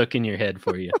get it stuck in your head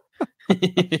for you.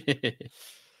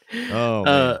 Oh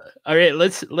man. All right,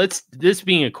 let's this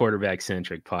being a quarterback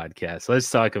centric podcast,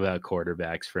 let's talk about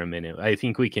quarterbacks for a minute. I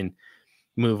think we can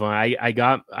move on. I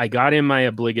got in my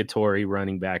obligatory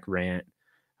running back rant.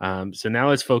 So now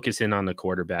let's focus in on the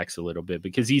quarterbacks a little bit,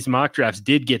 because these mock drafts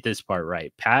did get this part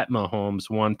right. Pat Mahomes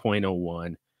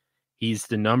 1.01. He's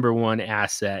the number one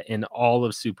asset in all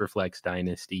of SuperFlex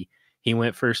Dynasty. He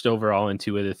went first overall in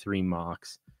 2 of the 3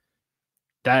 mocks.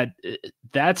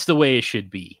 That's the way it should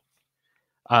be.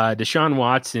 Deshaun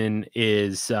Watson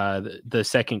is the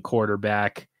second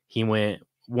quarterback. He went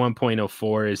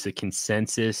 1.04 is the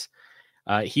consensus.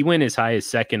 He went as high as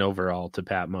second overall to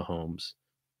Pat Mahomes.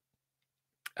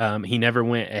 He never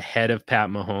went ahead of Pat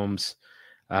Mahomes.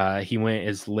 He went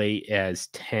as late as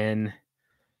 10.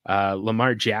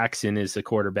 Lamar Jackson is the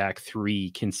quarterback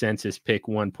 3, consensus pick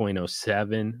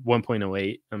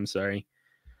 1.08. I'm sorry.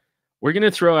 We're going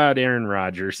to throw out Aaron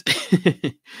Rodgers.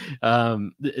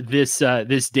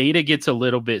 This data gets a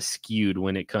little bit skewed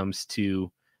when it comes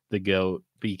to the GOAT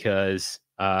because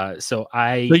so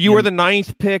you were the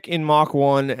 9th pick in mock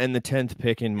 1 and the 10th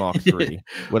pick in mock 3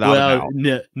 without a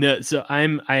doubt. No. So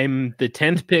I'm the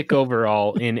 10th pick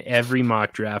overall in every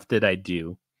mock draft that I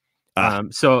do.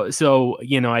 So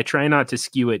I try not to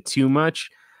skew it too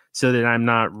much so that I'm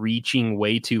not reaching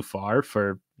way too far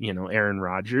for Aaron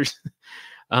Rodgers.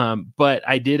 But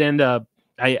I did end up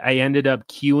I ended up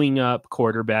queuing up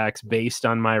quarterbacks based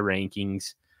on my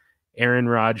rankings. Aaron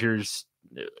Rodgers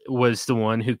was the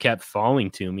one who kept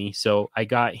falling to me, so I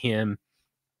got him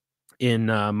in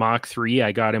mock 3.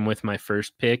 I got him with my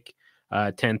first pick,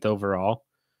 10th overall.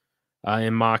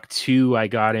 In mock 2, I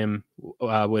got him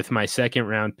with my second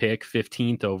round pick,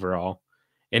 15th overall.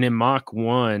 And in mock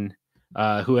 1,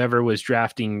 whoever was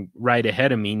drafting right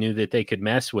ahead of me knew that they could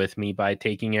mess with me by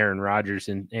taking Aaron Rodgers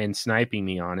and sniping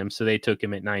me on him. So they took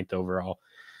him at 9th overall.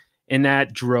 And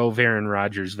that drove Aaron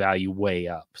Rodgers' value way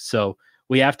up. So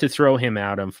we have to throw him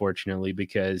out, unfortunately,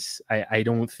 because I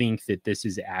don't think that this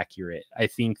is accurate. I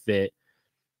think that,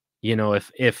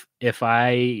 if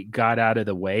I got out of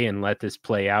the way and let this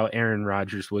play out, Aaron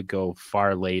Rodgers would go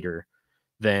far later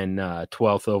than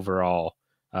 12th overall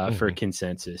for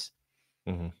consensus.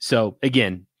 Mm-hmm. So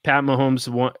again, Pat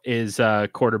Mahomes is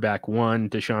quarterback 1,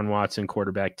 Deshaun Watson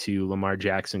quarterback 2, Lamar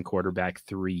Jackson quarterback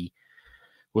 3.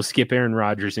 We'll skip Aaron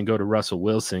Rodgers and go to Russell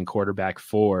Wilson quarterback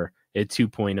 4 at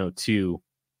 2.02.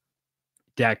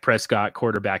 Dak Prescott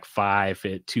quarterback 5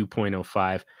 at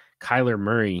 2.05. Kyler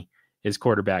Murray is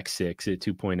quarterback 6 at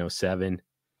 2.07.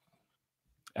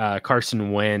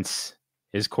 Carson Wentz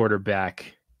is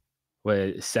quarterback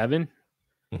 7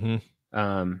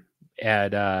 at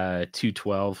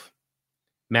 212.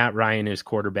 Matt Ryan is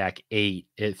quarterback 8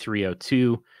 at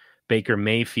 302. Baker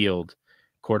Mayfield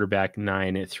quarterback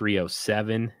 9 at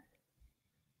 307.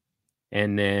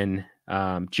 And then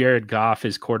Jared Goff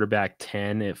is quarterback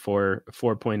 10 at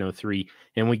 4.03.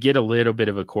 And we get a little bit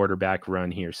of a quarterback run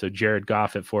here. So Jared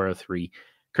Goff at 403,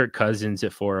 Kirk Cousins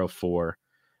at 404.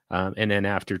 And then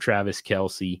after Travis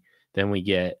Kelce, then we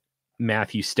get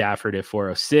Matthew Stafford at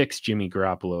 406, Jimmy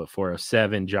Garoppolo at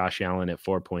 407, Josh Allen at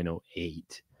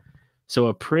 4.08. So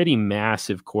a pretty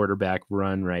massive quarterback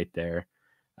run right there.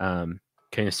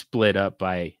 Kind of split up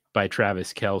by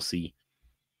Travis Kelce.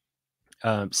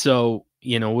 So,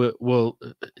 we'll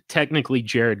technically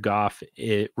Jared Goff,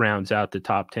 it rounds out the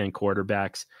top 10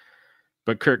 quarterbacks,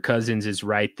 but Kirk Cousins is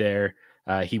right there.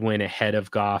 He went ahead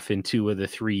of Goff in 2 of the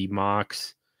 3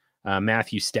 mocks.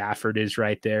 Matthew Stafford is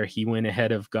right there. He went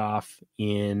ahead of Goff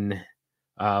in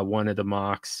 1 of the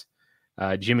mocks.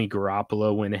 Jimmy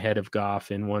Garoppolo went ahead of Goff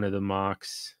in 1 of the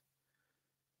mocks.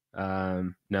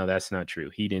 No, that's not true.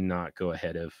 He did not go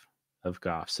ahead of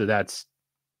Goff. So that's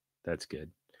good.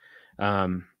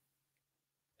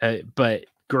 But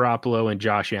Garoppolo and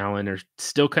Josh Allen are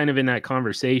still kind of in that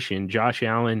conversation. Josh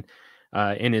Allen,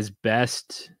 in his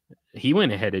best, he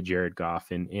went ahead of Jared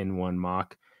Goff in 1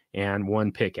 mock and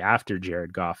 1 pick after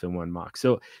Jared Goff in 1 mock.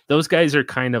 So those guys are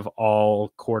kind of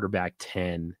all quarterback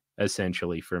 10,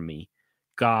 essentially, for me.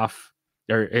 Goff,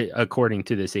 or according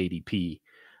to this ADP,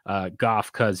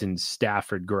 Goff, Cousins,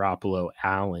 Stafford, Garoppolo,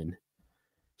 Allen.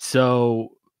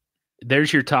 So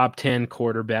there's your top 10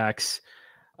 quarterbacks.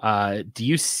 Do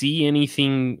you see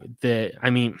anything that,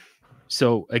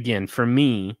 so again, for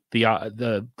me,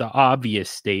 the obvious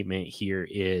statement here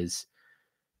is,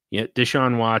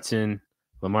 Deshaun Watson,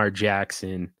 Lamar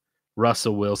Jackson,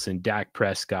 Russell Wilson, Dak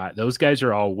Prescott, those guys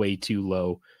are all way too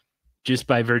low just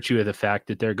by virtue of the fact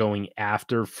that they're going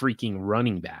after freaking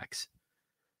running backs.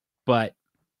 But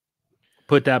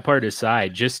put that part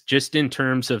aside, just in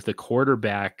terms of the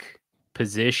quarterback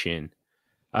position,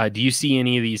 do you see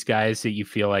any of these guys that you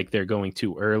feel like they're going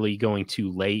too early, going too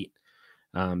late?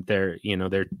 They're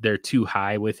too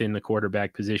high within the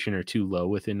quarterback position or too low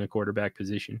within the quarterback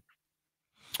position?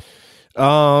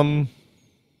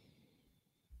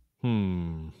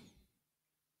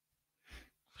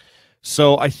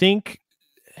 So I think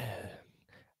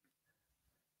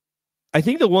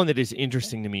the one that is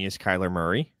interesting to me is Kyler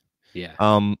Murray. Yeah.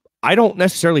 I don't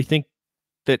necessarily think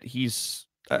that he's,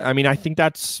 I think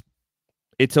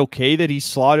it's okay that he's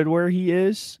slotted where he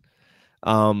is.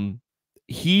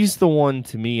 He's the one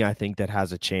to me, I think, that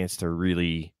has a chance to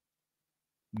really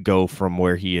go from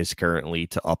where he is currently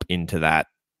to up into that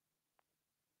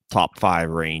top 5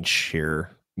 range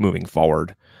here moving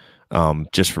forward.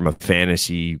 just from a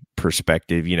fantasy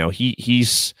perspective.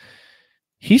 He's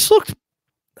looked,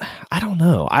 I don't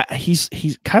know. He's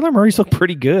Kyler Murray's looked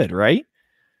pretty good, right?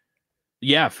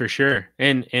 Yeah, for sure.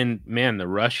 And man, the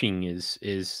rushing is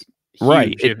huge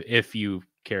right. if you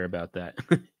care about that.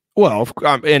 Well,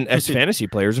 and as fantasy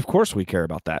players, of course we care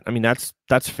about that. I mean, that's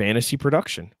fantasy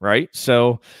production, right?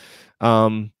 So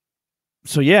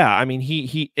yeah, I mean,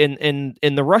 he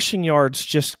and the rushing yards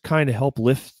just kind of help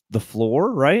lift the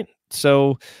floor, right?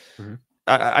 So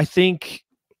I think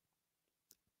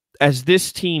as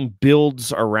this team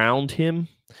builds around him,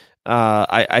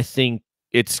 I think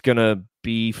it's gonna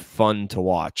be fun to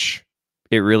watch.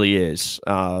 It really is.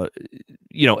 And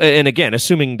again,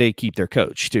 assuming they keep their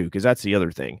coach too, because that's the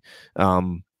other thing.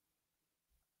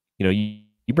 You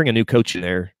bring a new coach in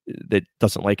there that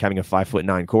doesn't like having a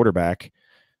 5'9" quarterback.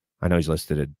 I know he's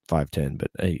listed at 5'10",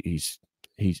 but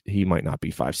he might not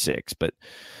be 5'6", but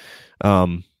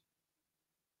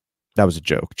that was a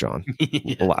joke, John.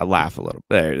 Yeah. Laugh a little.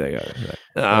 There they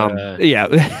go. Yeah.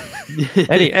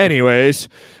 Anyways,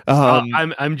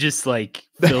 I'm just like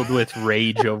filled with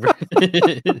rage over.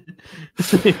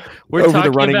 We're over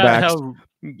talking the running about backs. how.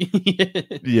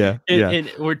 Yeah. And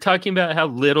we're talking about how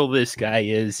little this guy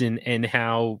is, and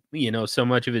how so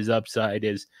much of his upside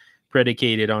is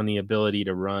predicated on the ability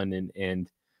to run,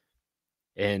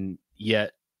 and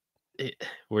yet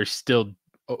we're still.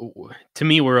 To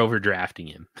me, we're overdrafting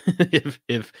him.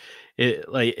 if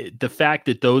like the fact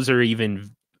that those are even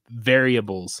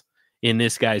variables in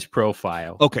this guy's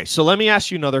profile. Okay, so let me ask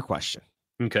you another question.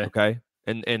 Okay,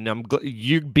 and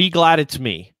you'd be glad it's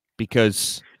me,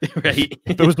 because right.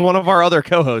 if it was one of our other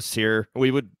co-hosts here,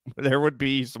 there would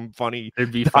be some funny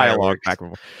dialogue back and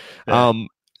forth. Yeah.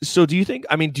 So do you think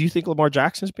Lamar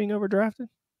Jackson's being overdrafted?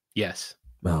 Yes.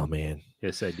 Oh man.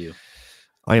 Yes, I do.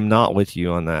 I am not with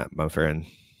you on that, my friend.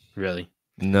 Really?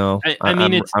 No, I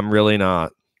mean, I'm really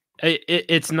not.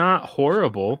 It's not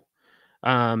horrible.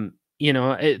 So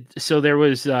there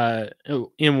was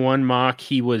in one mock,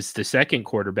 he was the second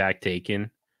quarterback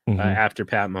taken after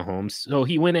Pat Mahomes. So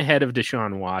he went ahead of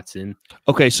Deshaun Watson.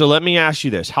 Okay, so let me ask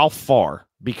you this. How far?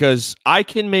 Because I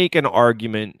can make an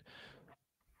argument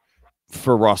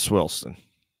for Russ Wilson.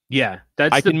 Yeah,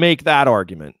 I can make that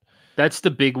argument. That's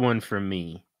the big one for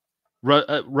me.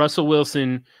 Russell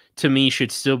Wilson, to me,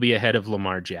 should still be ahead of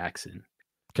Lamar Jackson.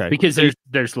 Okay. Because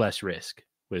there's less risk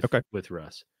with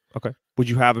Russ. Okay. Would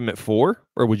you have him at 4,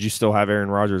 or would you still have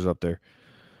Aaron Rodgers up there?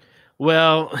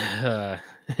 Well,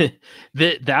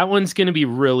 that one's going to be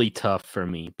really tough for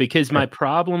me, because my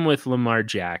problem with Lamar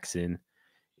Jackson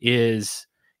is,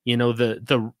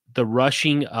 the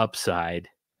rushing upside,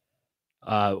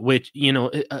 which,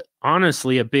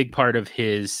 honestly, a big part of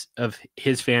his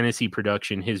fantasy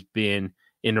production has been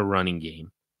in a running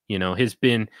game. Has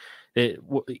been, and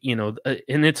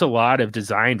it's a lot of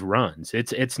designed runs.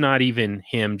 It's not even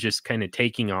him just kind of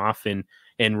taking off and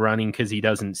running because he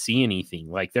doesn't see anything.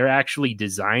 Like, they're actually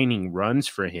designing runs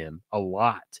for him a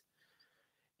lot.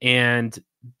 And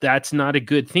that's not a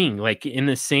good thing. Like, in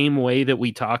the same way that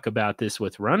we talk about this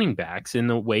with running backs, in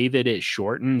the way that it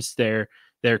shortens their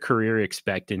career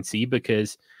expectancy,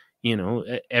 because,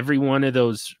 every one of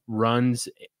those runs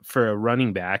for a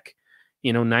running back,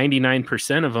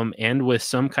 99% of them end with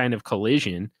some kind of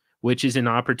collision, which is an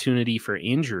opportunity for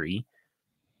injury.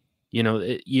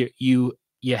 You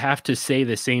have to say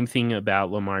the same thing about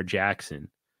Lamar Jackson.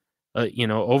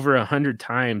 Over 100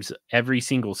 times every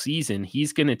single season,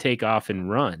 he's going to take off and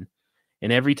run.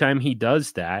 And every time he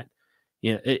does that,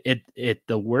 the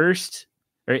worst,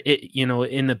 or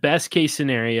in the best case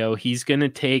scenario, he's going to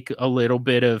take a little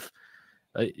bit of,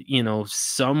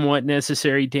 somewhat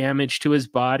necessary damage to his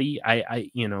body.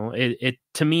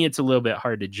 To me, it's a little bit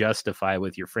hard to justify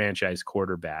with your franchise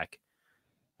quarterback.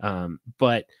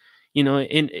 But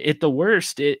at the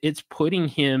worst, it's putting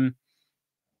him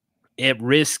at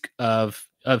risk of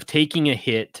taking a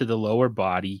hit to the lower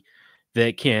body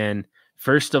that can,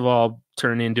 first of all,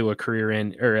 turn into a career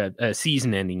end or a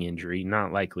season-ending injury.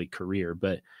 Not likely career,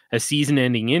 but a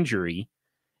season-ending injury,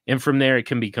 and from there it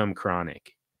can become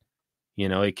chronic.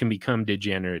 It can become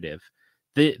degenerative.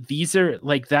 These are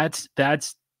like, that's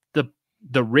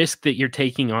the risk that you're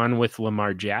taking on with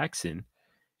Lamar Jackson.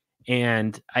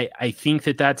 And I think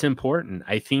that's important.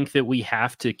 I think that we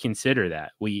have to consider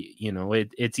that.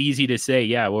 It's easy to say,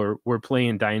 yeah, we're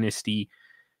playing dynasty,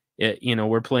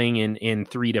 we're playing in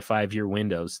 3 to 5 year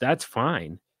windows. That's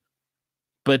fine.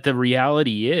 But the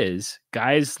reality is,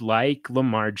 guys like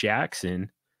Lamar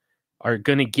Jackson are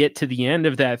going to get to the end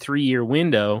of that 3-year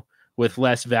window with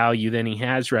less value than he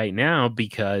has right now,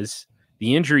 because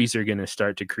the injuries are going to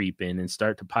start to creep in and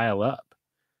start to pile up.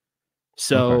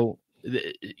 So,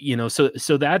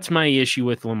 so that's my issue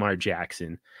with Lamar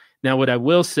Jackson. Now, what I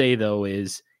will say though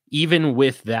is, even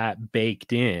with that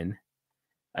baked in,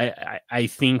 I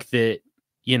think that,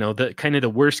 the kind of the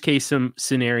worst case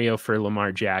scenario for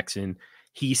Lamar Jackson,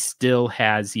 he still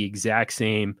has the exact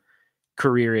same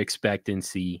career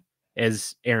expectancy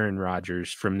as Aaron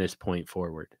Rodgers from this point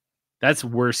forward. That's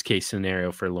worst case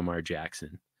scenario for Lamar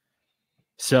Jackson.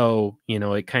 So,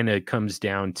 it kind of comes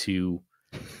down to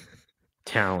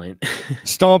talent.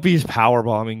 Stompy's power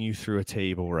bombing you through a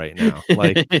table right now.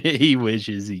 Like, he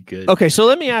wishes he could. Okay, so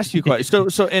let me ask you a question.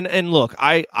 And look,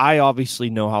 I obviously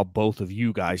know how both of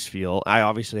you guys feel. I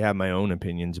obviously have my own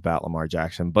opinions about Lamar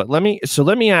Jackson, but let me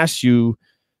ask you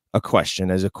a question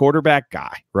as a quarterback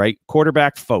guy, right?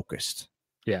 Quarterback focused.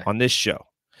 Yeah. On this show.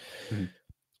 Mm-hmm.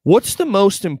 What's the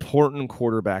most important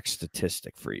quarterback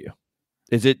statistic for you?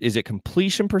 Is it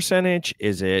completion percentage?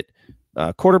 Is it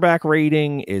quarterback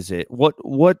rating? Is it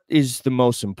what is the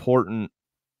most important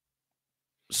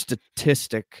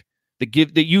statistic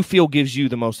that you feel gives you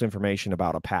the most information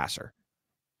about a passer?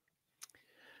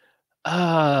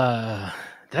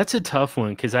 That's a tough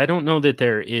one, because I don't know that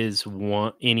there is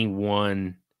any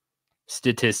one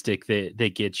statistic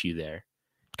that gets you there.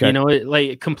 Okay.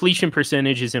 Like completion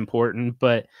percentage is important,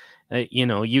 but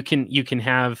you can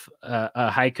have a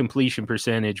high completion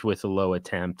percentage with a low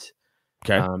attempt.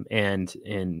 Okay. And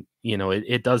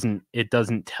it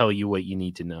doesn't tell you what you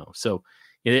need to know. So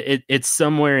it's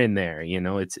somewhere in there, even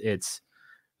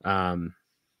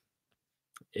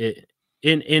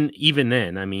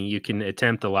then, I mean, you can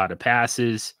attempt a lot of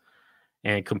passes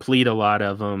and complete a lot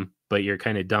of them, but you're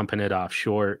kind of dumping it off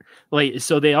short.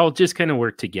 So they all just kind of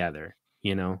work together,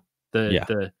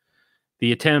 the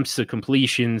attempts, the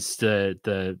completions,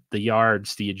 the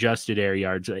yards, the adjusted air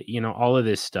yards, all of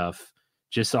this stuff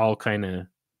just all kind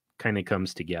of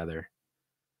comes together.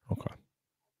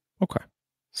 Okay.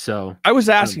 So I was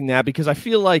asking that because I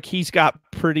feel like he's got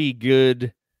pretty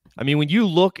good. I mean, when you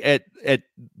look at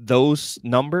those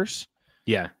numbers,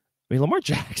 yeah. I mean, Lamar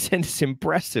Jackson is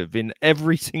impressive in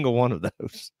every single one of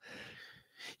those.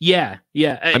 Yeah.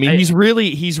 I mean, he's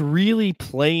really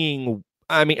playing.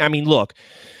 I mean, look,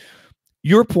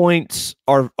 your points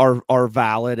are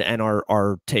valid and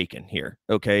are taken here.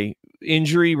 Okay,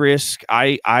 injury risk.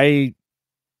 I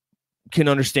can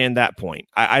understand that point.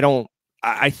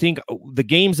 I think the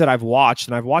games that I've watched,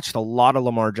 and I've watched a lot of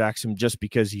Lamar Jackson just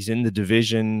because he's in the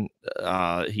division.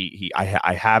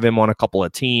 I have him on a couple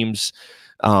of teams.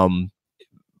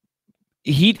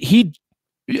 He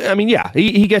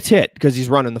gets hit because he's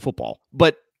running the football,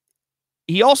 but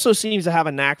he also seems to have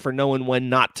a knack for knowing when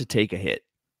not to take a hit.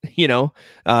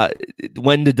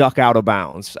 When to duck out of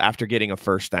bounds after getting a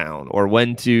first down, or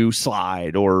when to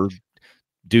slide or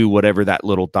do whatever that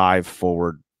little dive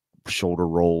forward shoulder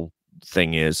roll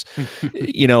thing is.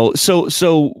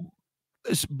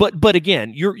 But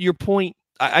again, your point,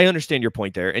 I understand your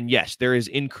point there, and yes, there is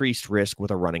increased risk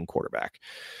with a running quarterback.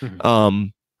 Mm-hmm.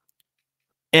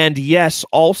 And yes,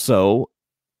 also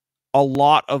a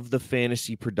lot of the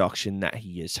fantasy production that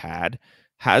he has had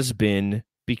has been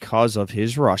because of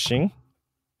his rushing.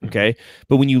 Okay.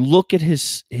 But when you look at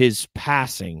his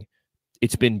passing,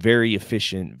 it's been very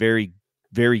efficient, very,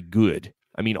 very good.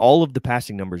 I mean, all of the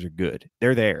passing numbers are good.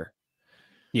 They're there.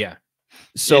 Yeah.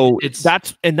 So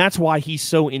that's why he's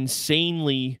so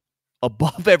insanely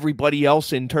above everybody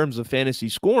else in terms of fantasy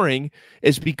scoring,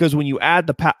 is because when you add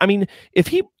the I mean,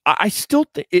 if you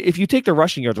take the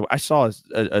rushing yards, I saw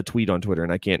a tweet on Twitter,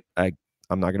 and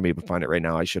I'm not going to be able to find it right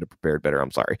now. I should have prepared better.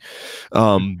 I'm sorry.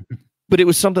 But it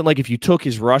was something like, if you took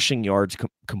his rushing yards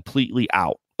completely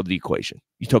out of the equation,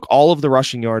 you took all of the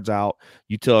rushing yards out,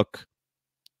 you took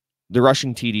the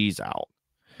rushing TDs out,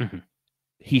 mm-hmm.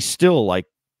 He's still like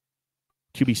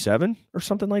QB7 or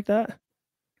something like that.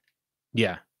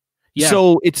 Yeah.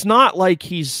 So it's not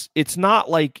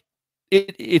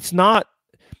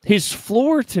his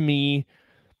floor to me.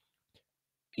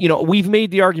 We've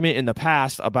made the argument in the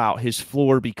past about his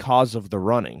floor because of the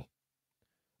running.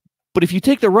 But if you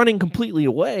take the running completely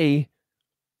away,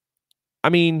 I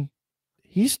mean,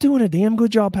 he's doing a damn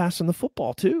good job passing the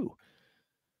football too.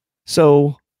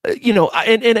 So,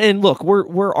 and look,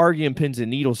 we're arguing pins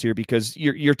and needles here, because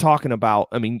you're talking about,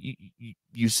 I mean,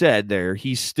 you said there,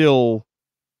 he's still,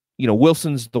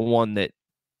 Wilson's the one that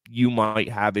you might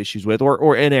have issues with,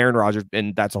 or Aaron Rodgers,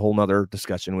 and that's a whole nother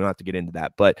discussion. We don't have to get into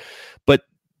that, but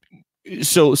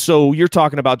so you're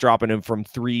talking about dropping him from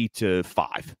 3 to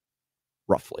 5,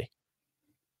 roughly.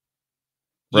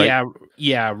 Right?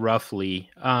 Yeah,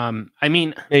 roughly. I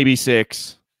mean, maybe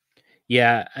 6.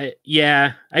 Yeah.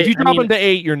 If you drop him to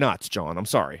 8, you're nuts, John. I'm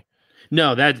sorry.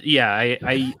 No, that yeah,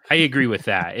 I agree with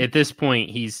that. At this point,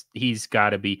 he's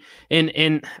got to be,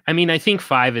 and I mean, I think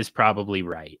 5 is probably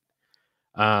right.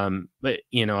 But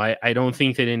I don't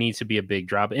think that it needs to be a big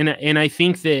drop, and I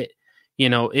think that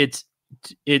it's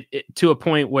it to a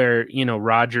point where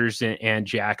Rodgers and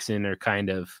Jackson are kind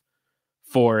of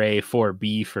 4A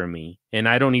 4B for me, and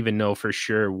I don't even know for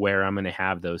sure where I'm going to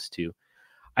have those two.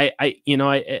 I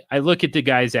look at the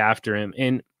guys after him,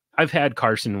 and I've had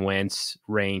Carson Wentz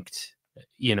ranked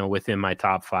within my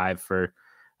top 5 for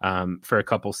a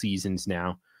couple seasons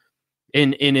now.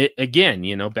 And it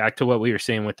again, back to what we were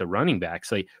saying with the running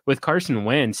backs, like with Carson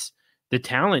Wentz, the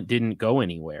talent didn't go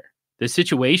anywhere. The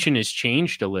situation has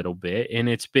changed a little bit, and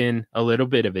it's been a little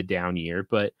bit of a down year,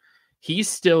 but he's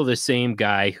still the same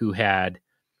guy who had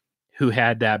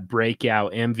that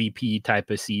breakout MVP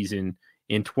type of season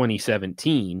in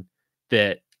 2017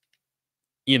 that,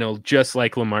 just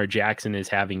like Lamar Jackson is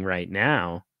having right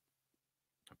now,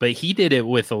 but he did it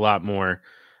with a lot more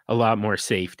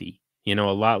safety. A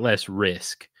lot less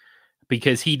risk,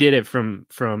 because he did it from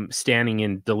standing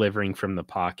and delivering from the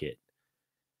pocket.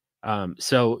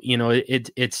 So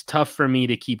it's tough for me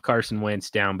to keep Carson Wentz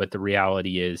down, but the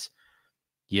reality is,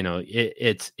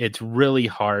 it's really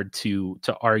hard to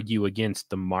argue against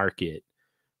the market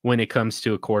when it comes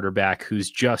to a quarterback who's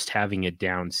just having a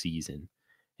down season.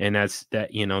 And that's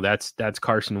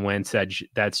Carson Wentz,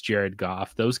 that's Jared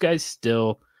Goff. Those guys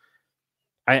still,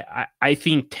 I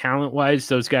think talent-wise,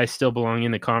 those guys still belong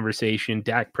in the conversation.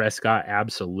 Dak Prescott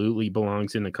absolutely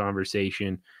belongs in the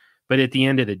conversation. But at the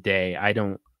end of the day,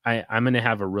 I'm going to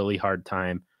have a really hard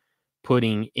time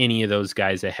putting any of those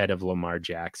guys ahead of Lamar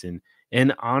Jackson.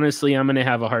 And honestly, I'm going to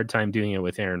have a hard time doing it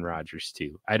with Aaron Rodgers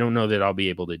too. I don't know that I'll be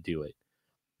able to do it.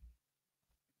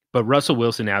 But Russell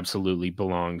Wilson absolutely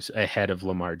belongs ahead of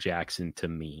Lamar Jackson to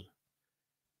me.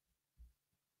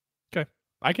 Okay.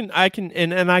 I can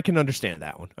understand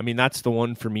that one. I mean, that's the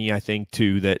one for me, I think,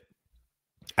 too, that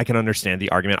I can understand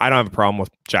the argument. I don't have a problem with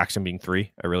Jackson being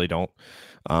 3. I really don't.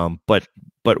 But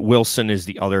Wilson is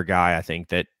the other guy I think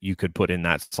that you could put in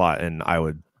that slot, and I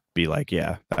would be like,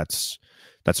 yeah, that's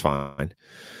fine.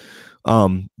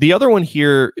 The other one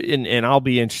here, and I'll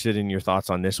be interested in your thoughts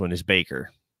on this one, is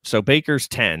Baker. So Baker's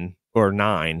 10 or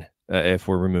 9 if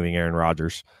we're removing Aaron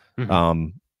Rodgers. Mm-hmm.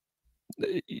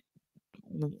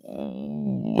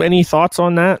 Any thoughts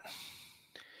on that?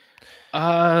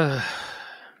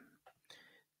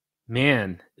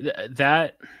 Man,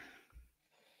 that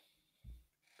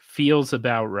feels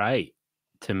about right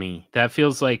to me. That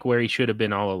feels like where he should have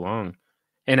been all along.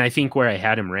 And I think where I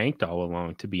had him ranked all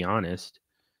along, to be honest.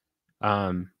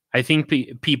 I think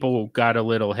people got a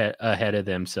little ahead of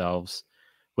themselves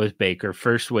with Baker.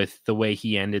 First with the way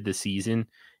he ended the season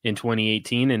in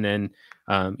 2018, and then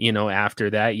after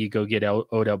that you go get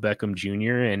Odell Beckham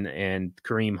Jr. and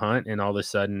Kareem Hunt, and all of a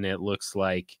sudden it looks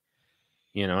like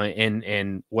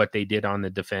and what they did on the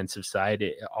defensive side,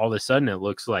 all of a sudden it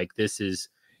looks like this is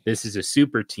a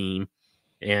super team,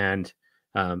 and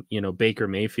Baker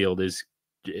Mayfield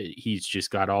he's just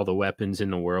got all the weapons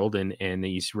in the world, and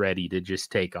he's ready to just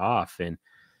take off. And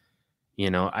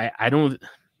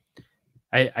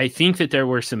I think that there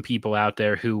were some people out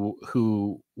there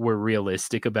who were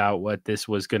realistic about what this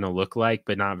was going to look like,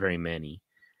 but not very many.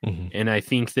 Mm-hmm. And I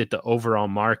think that the overall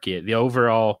market, the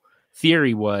overall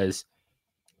theory was,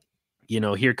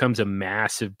 here comes a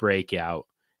massive breakout.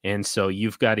 And so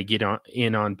you've got to get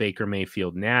in on Baker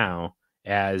Mayfield now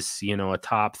as, a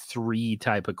top 3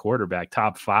 type of quarterback,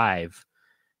 top 5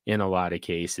 in a lot of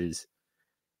cases.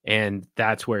 And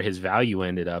that's where his value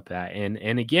ended up at.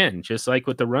 And again, just like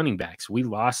with the running backs, we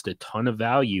lost a ton of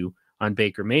value on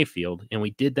Baker Mayfield, and we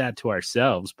did that to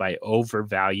ourselves by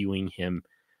overvaluing him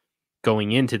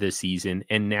going into the season.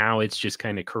 And now it's just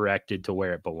kind of corrected to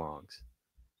where it belongs.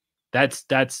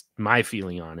 That's my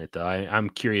feeling on it, though.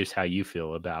 I'm curious how you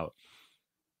feel about,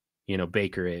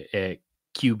 Baker at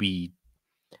QB.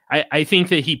 I think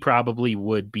that he probably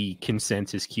would be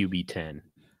consensus QB 10.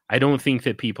 I don't think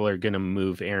that people are going to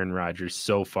move Aaron Rodgers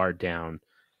so far down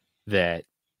that,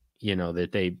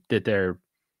 they're.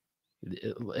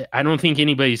 I don't think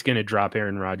anybody's going to drop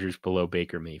Aaron Rodgers below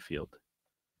Baker Mayfield.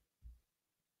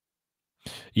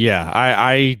 Yeah,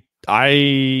 I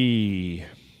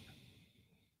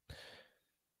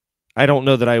don't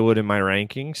know that I would in my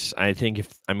rankings. I think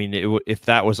if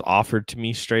that was offered to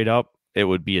me straight up, it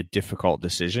would be a difficult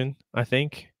decision, I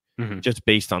think, just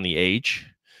based on the age.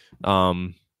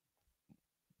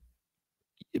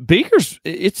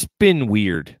 It's been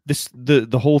weird.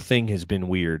 The whole thing has been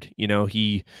weird.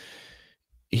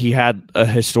 He had a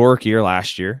historic year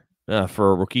last year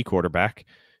for a rookie quarterback,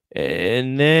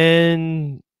 and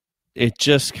then it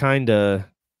just kind of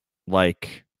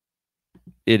like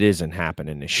it isn't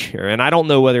happening this year. And I don't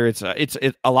know whether it's a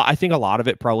lot. I think a lot of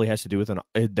it probably has to do with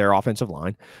their offensive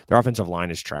line. Their offensive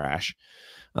line is trash.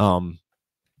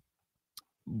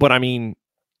 But I mean,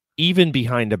 even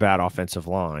behind a bad offensive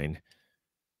line,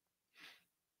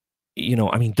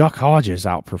 I mean, Duck Hodges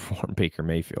outperformed Baker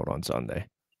Mayfield on Sunday.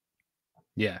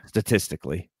 Yeah.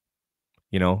 Statistically,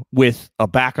 with a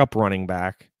backup running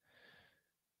back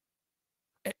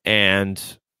and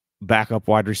backup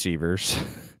wide receivers.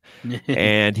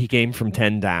 And he came from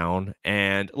 10 down,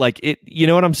 and like it, you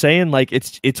know what I'm saying? Like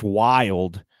it's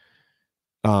wild.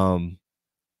 How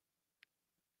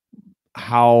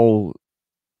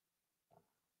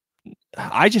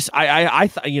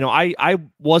I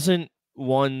wasn't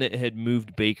one that had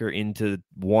moved Baker into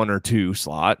 1 or 2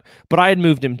 slot, but I had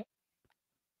moved him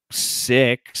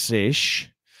 6-ish.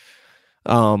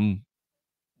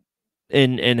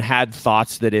 And had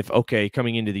thoughts that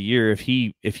coming into the year, if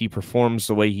he performs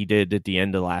the way he did at the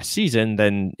end of last season,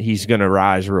 then he's going to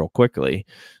rise real quickly.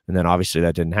 And then obviously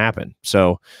that didn't happen.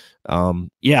 So,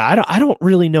 I don't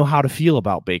really know how to feel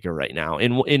about Baker right now.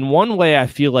 In one way, I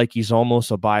feel like he's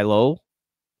almost a buy low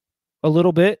a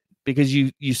little bit, because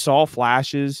you saw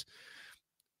flashes.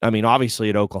 I mean, obviously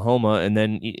at Oklahoma, and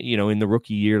then, in the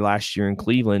rookie year last year in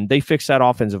Cleveland, they fixed that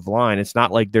offensive line. It's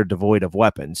not like they're devoid of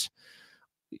weapons,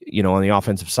 on the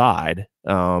offensive side.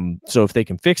 So if they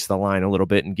can fix the line a little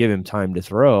bit and give him time to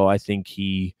throw, I think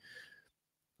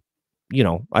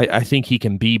I think he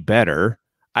can be better.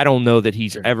 I don't know that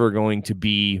he's ever going to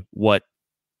be what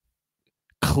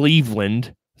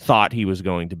Cleveland thought he was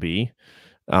going to be.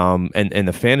 And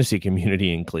the fantasy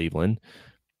community in Cleveland,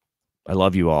 I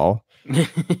love you all.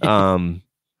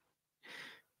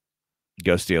 Go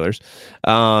Steelers.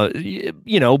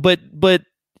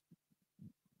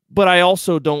 But I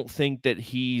also don't think that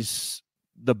he's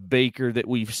the Baker that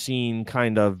we've seen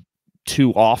kind of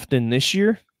too often this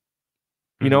year.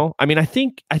 I mean, I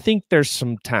think there's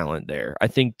some talent there. I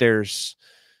think there's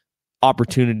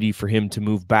opportunity for him to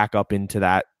move back up into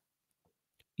that,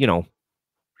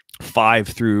 5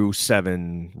 through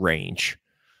 7 range.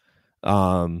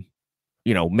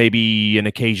 Maybe an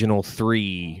occasional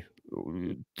 3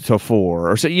 to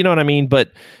 4 or so, you know what I mean?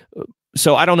 But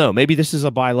so I don't know. Maybe this is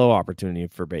a buy low opportunity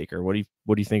for Baker. What do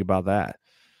you think about that?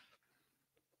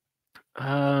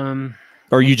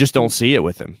 Or you just don't see it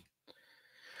with him?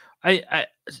 I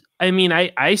mean,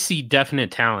 I see definite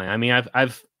talent. I mean,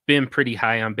 I've been pretty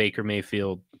high on Baker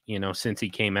Mayfield, since he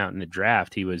came out in the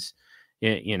draft. He was,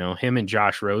 him and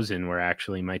Josh Rosen were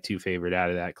actually my 2 favorite out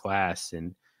of that class,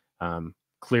 and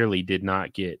clearly did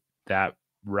not get that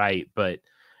right. But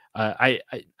I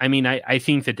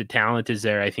think that the talent is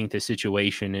there. I think the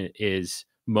situation is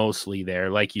mostly there.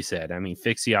 Like you said, I mean,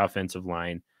 fix the offensive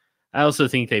line. I also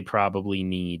think they probably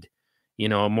need,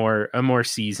 a more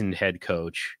seasoned head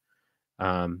coach.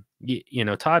 Todd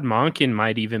Monken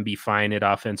might even be fine at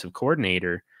offensive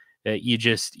coordinator. You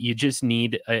just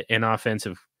need an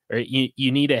offensive, or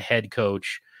you need a head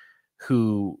coach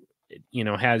who,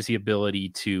 has the ability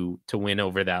to win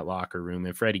over that locker room.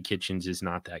 And Freddie Kitchens is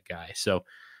not that guy. So,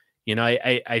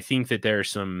 I think that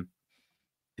there's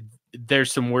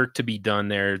some work to be done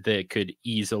there that could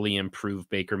easily improve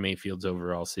Baker Mayfield's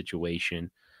overall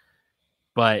situation.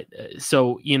 But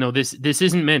so, this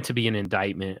isn't meant to be an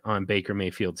indictment on Baker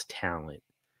Mayfield's talent.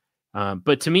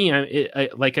 But to me,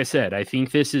 like I said, I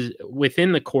think this is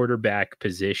within the quarterback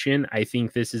position. I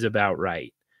think this is about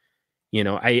right.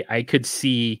 I could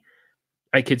see,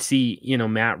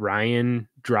 Matt Ryan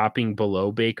dropping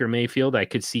below Baker Mayfield. I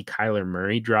could see Kyler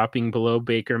Murray dropping below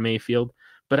Baker Mayfield,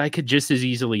 but I could just as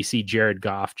easily see Jared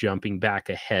Goff jumping back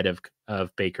ahead of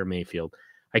Baker Mayfield.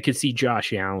 I could see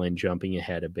Josh Allen jumping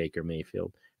ahead of Baker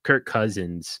Mayfield. Kirk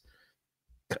Cousins,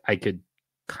 I could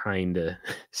kind of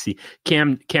see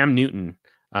Cam Newton.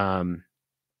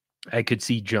 I could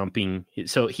see jumping.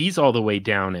 So he's all the way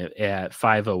down at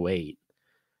 508.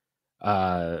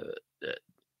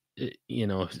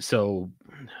 So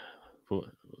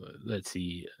let's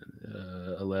see,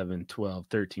 11, 12,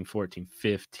 13, 14,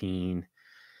 15,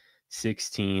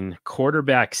 16,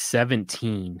 quarterback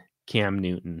 17, Cam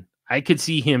Newton. I could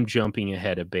see him jumping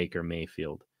ahead of Baker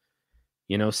Mayfield.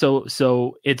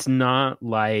 So it's not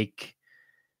like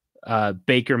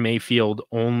Baker Mayfield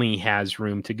only has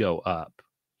room to go up.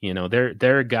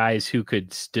 There are guys who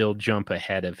could still jump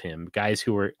ahead of him, guys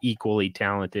who are equally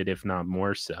talented, if not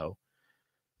more so,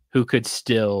 who could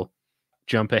still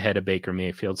jump ahead of Baker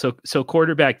Mayfield. So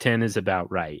quarterback 10 is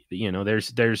about right.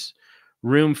 There's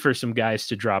room for some guys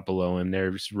to drop below him.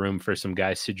 There's room for some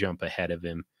guys to jump ahead of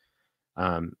him.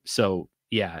 So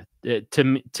yeah,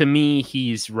 to me,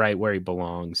 he's right where he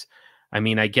belongs. I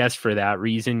mean, I guess for that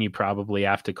reason, you probably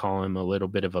have to call him a little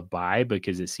bit of a buy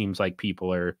because it seems like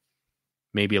people are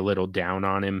maybe a little down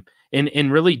on him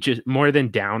and really just more than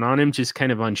down on him, just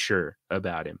kind of unsure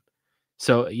about him.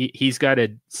 So he's got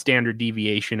a standard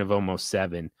deviation of almost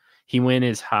 7. He went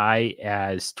as high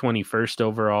as 21st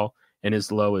overall and as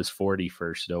low as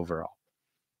 41st overall.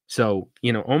 So,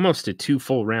 almost a 2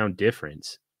 full round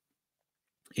difference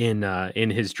in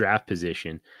his draft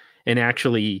position. And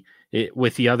actually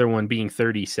with the other one being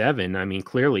 37, I mean,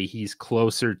 clearly he's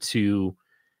closer to,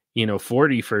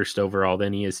 41st overall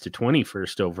than he is to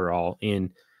 21st overall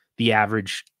in the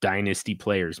average dynasty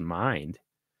player's mind.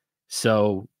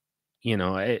 So,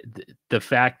 the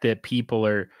fact that people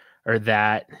are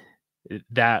that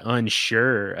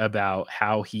unsure about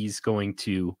how he's going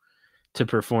to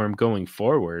perform going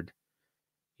forward,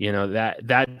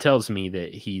 that tells me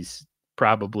that he's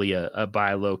probably a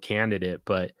buy low candidate,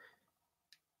 but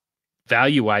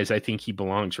value wise, I think he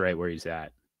belongs right where he's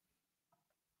at.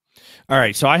 All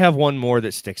right. So I have one more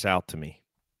that sticks out to me.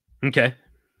 Okay.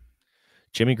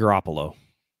 Jimmy Garoppolo.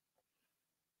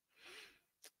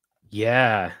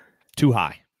 Yeah. Too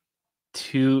high.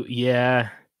 Yeah.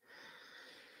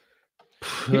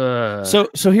 So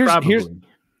here's probably.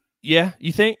 Yeah,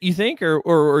 you think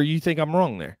or you think I'm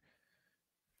wrong there?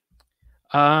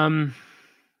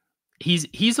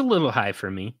 He's a little high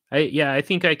for me. I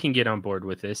think I can get on board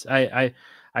with this. I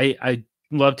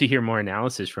love to hear more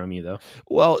analysis from you though.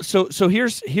 Well, so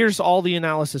here's all the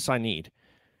analysis I need.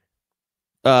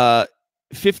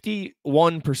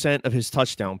 51% of his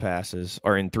touchdown passes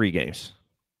are in 3 games.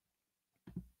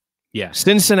 Yeah.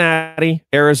 Cincinnati,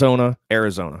 Arizona.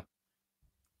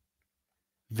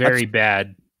 Very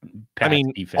bad.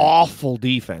 Defense. Awful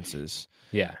defenses.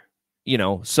 Yeah.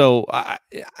 So I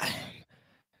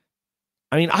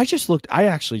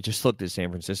actually just looked at San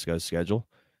Francisco's schedule.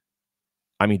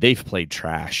 I mean, they've played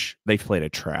trash. They've played a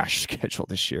trash schedule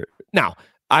this year. Now,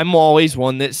 I'm always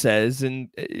one that says,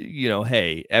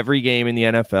 hey, every game in the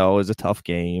NFL is a tough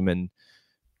game, and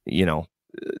you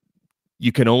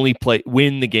can only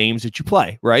win the games that you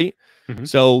play, right? Mm-hmm.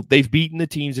 So they've beaten the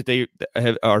teams that they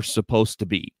are supposed to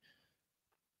beat.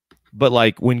 But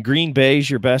like when Green Bay's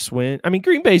your best win, I mean,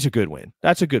 Green Bay's a good win.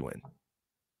 That's a good win.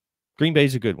 Green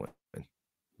Bay's a good win.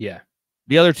 Yeah.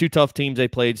 The other 2 tough teams they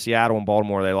played, Seattle and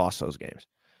Baltimore, they lost those games.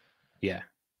 Yeah.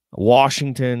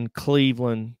 Washington,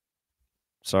 Cleveland.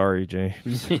 Sorry,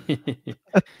 James.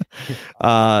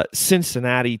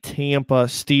 Cincinnati, Tampa,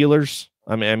 Steelers.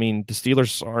 I mean, the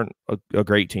Steelers aren't a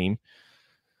great team,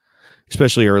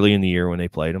 especially early in the year when they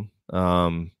played them.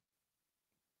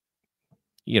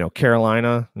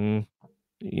 Carolina.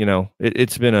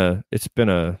 It's been a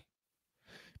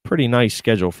pretty nice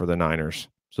schedule for the Niners.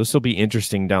 So this will be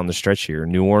interesting down the stretch here.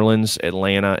 New Orleans,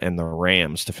 Atlanta, and the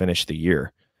Rams to finish the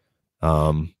year.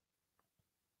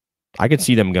 I could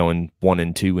see them going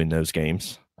 1-2 in those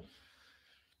games.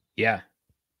 Yeah.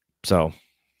 So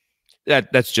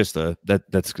that's just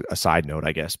that's a side note,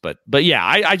 I guess. But yeah,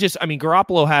 I mean,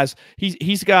 Garoppolo has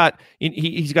he's got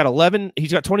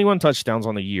 21 touchdowns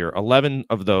on the year. 11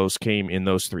 of those came in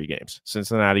those 3 games.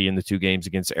 Cincinnati in the 2 games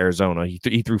against Arizona.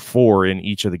 He threw 4 in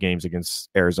each of the games against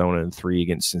Arizona and 3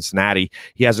 against Cincinnati.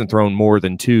 He hasn't thrown more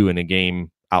than 2 in a game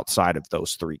outside of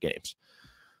those 3 games.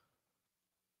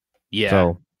 Yeah.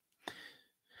 So,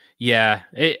 yeah.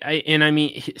 I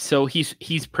mean, so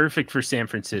he's perfect for San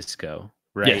Francisco.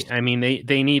 Right. Yes. I mean,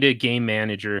 they need a game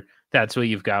manager. That's what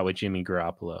you've got with Jimmy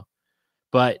Garoppolo.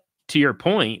 But to your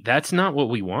point, that's not what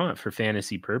we want for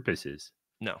fantasy purposes.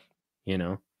 No.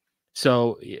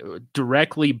 So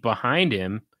directly behind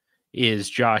him is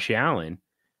Josh Allen.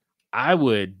 I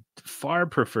would far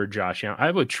prefer Josh Allen.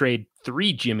 I would trade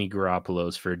 3 Jimmy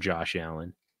Garoppolos for Josh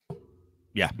Allen.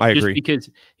 Yeah, I agree. Because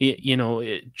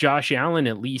Josh Allen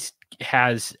at least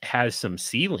has some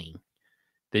ceiling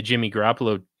that Jimmy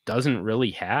Garoppolo doesn't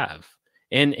really have,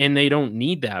 and they don't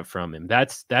need that from him.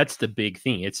 That's the big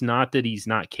thing. It's not that he's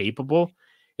not capable.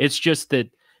 It's just that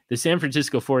the San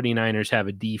Francisco 49ers have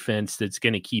a defense that's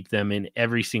going to keep them in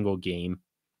every single game.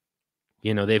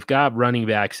 They've got running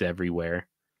backs everywhere.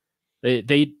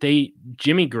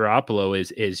 Jimmy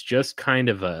Garoppolo is just kind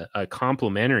of a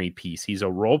complimentary piece. He's a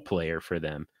role player for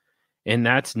them, and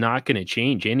that's not going to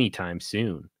change anytime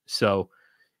soon. So,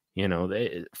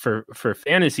 for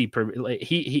fantasy,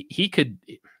 he could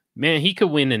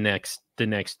win the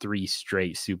next 3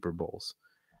 straight Super Bowls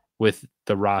with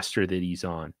the roster that he's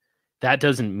on. That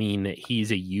doesn't mean that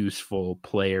he's a useful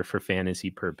player for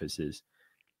fantasy purposes.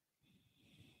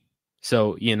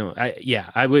 So,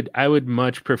 I would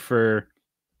much prefer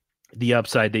the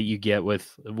upside that you get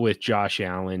with Josh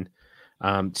Allen.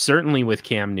 Certainly with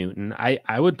Cam Newton.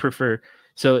 I would prefer.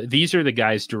 So these are the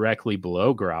guys directly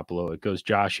below Garoppolo. It goes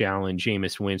Josh Allen,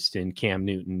 Jameis Winston, Cam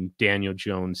Newton, Daniel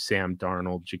Jones, Sam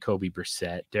Darnold, Jacoby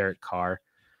Brissett, Derek Carr.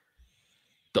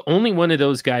 The only one of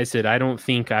those guys that I don't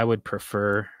think I would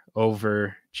prefer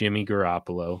over Jimmy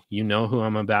Garoppolo, you know who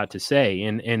I'm about to say,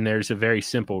 and there's a very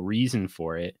simple reason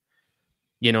for it.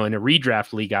 In a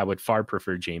redraft league, I would far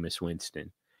prefer Jameis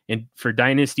Winston. And for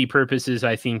dynasty purposes,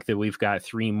 I think that we've got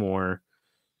three more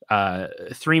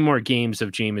games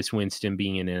of Jameis Winston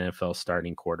being an NFL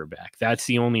starting quarterback. That's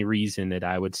the only reason that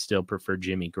I would still prefer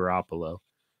Jimmy Garoppolo.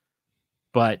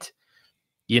 But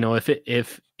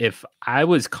if I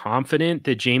was confident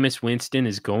that Jameis Winston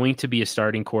is going to be a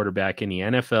starting quarterback in the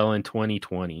NFL in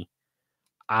 2020,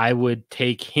 I would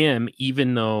take him,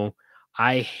 even though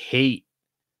I hate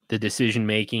the decision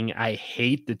making. I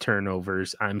hate the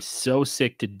turnovers. I'm so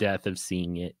sick to death of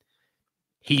seeing it.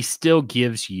 He still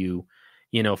gives you,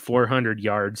 400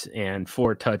 yards and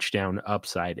 4 touchdown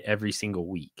upside every single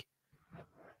week.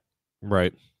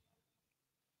 Right.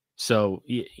 So,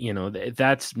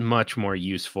 that's much more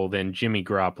useful than Jimmy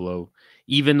Garoppolo,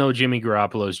 even though Jimmy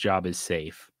Garoppolo's job is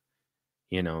safe.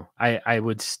 I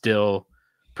would still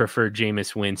prefer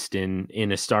Jameis Winston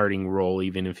in a starting role,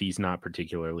 even if he's not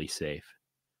particularly safe.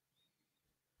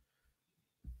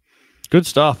 Good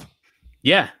stuff.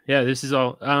 Yeah, this is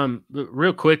all.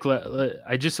 Real quick,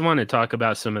 I just want to talk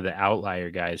about some of the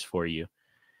outlier guys for you.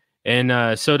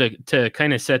 And so to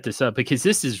kind of set this up, because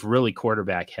this is really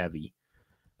quarterback heavy.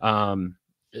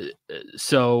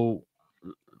 So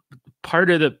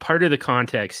part of the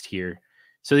context here.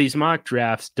 So these mock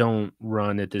drafts don't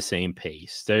run at the same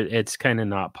pace. It's kind of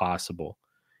not possible.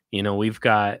 We've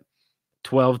got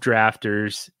 12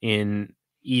 drafters in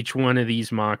each one of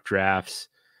these mock drafts.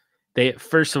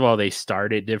 First of all, they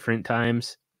start at different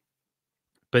times,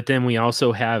 but then we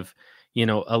also have,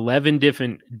 11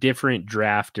 different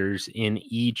drafters in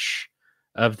each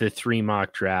of the 3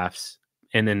 mock drafts.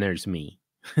 And then there's me.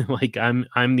 Like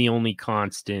I'm the only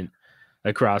constant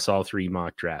across all 3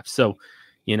 mock drafts. So,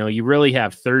 you really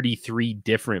have 33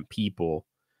 different people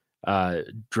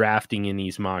drafting in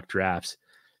these mock drafts.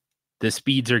 The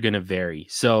speeds are going to vary.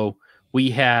 So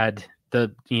we had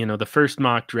the first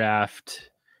mock draft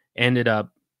ended up,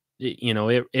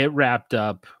 it wrapped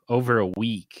up over a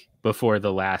week before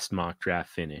the last mock draft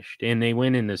finished. And they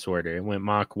went in this order. It went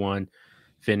mock 1,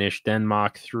 finished, then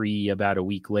mock 3 about a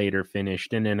week later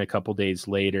finished, and then a couple days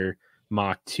later,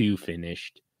 mock 2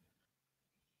 finished.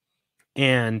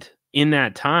 And in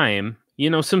that time,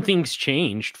 some things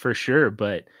changed for sure,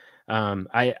 but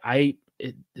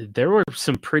there were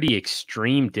some pretty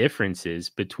extreme differences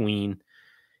between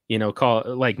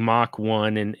call like mock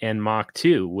 1 and mock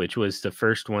 2, which was the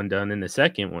first one done and the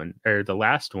second one, or the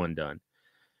last one done.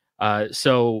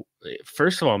 So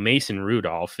first of all, Mason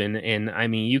Rudolph, and I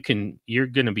mean, you're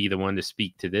going to be the one to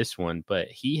speak to this one, but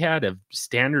he had a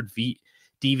standard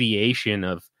deviation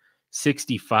of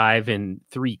 65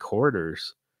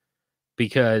 3/4,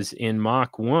 because in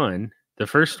mock 1, the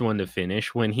first one to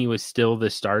finish, when he was still the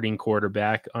starting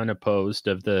quarterback unopposed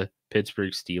of the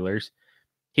Pittsburgh Steelers,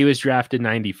 he was drafted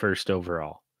 91st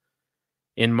overall.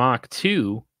 In mock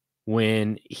 2,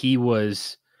 when he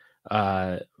was,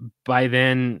 by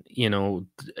then,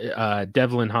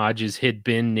 Devlin Hodges had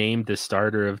been named the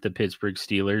starter of the Pittsburgh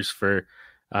Steelers for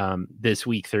this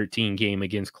Week 13 game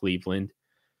against Cleveland.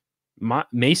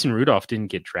 Mason Rudolph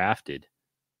didn't get drafted.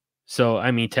 So,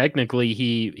 I mean, technically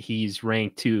he's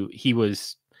ranked 2. He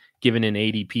was given an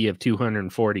ADP of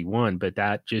 241, but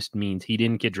that just means he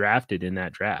didn't get drafted in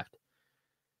that draft.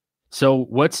 So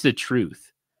what's the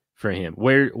truth for him?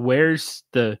 Where's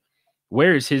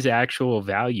his actual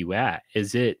value at?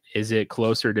 Is it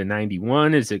closer to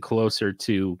 91? Is it closer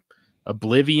to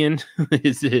oblivion?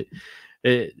 Is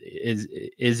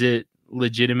it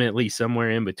legitimately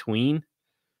somewhere in between?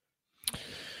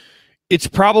 It's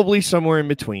probably somewhere in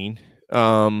between.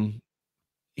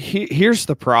 Here's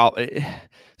the problem.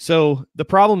 So the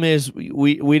problem is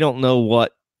we don't know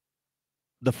what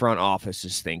the front office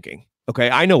is thinking. Okay,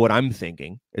 I know what I'm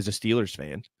thinking as a Steelers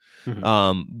fan.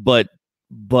 Mm-hmm.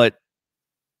 But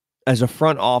as a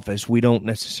front office, we don't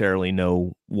necessarily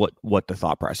know what the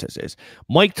thought process is.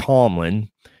 Mike Tomlin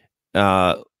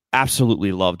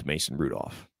absolutely loved Mason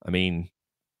Rudolph. I mean,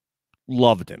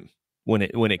 loved him when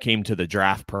it came to the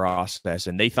draft process,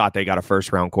 and they thought they got a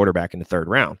first-round quarterback in the 3rd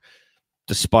round,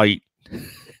 despite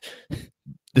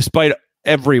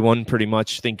everyone pretty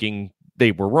much thinking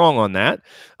they were wrong on that,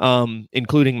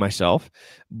 including myself,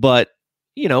 but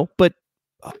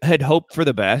had hoped for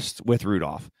the best with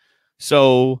Rudolph.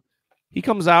 So He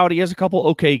comes out, he has a couple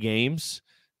okay games,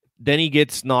 then he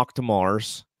gets knocked to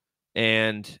Mars,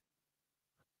 and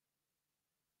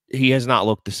he has not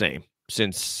looked the same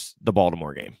since the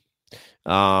Baltimore game.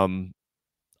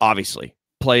 Obviously,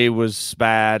 play was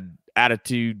bad,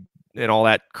 attitude and all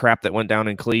that crap that went down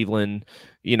in Cleveland.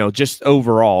 Just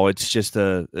overall, it's just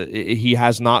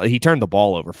he turned the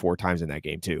ball over 4 times in that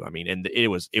game too. I mean, and it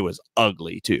was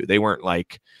ugly too. They weren't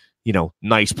like,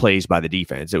 nice plays by the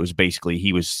defense. It was basically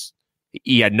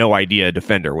he had no idea a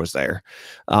defender was there.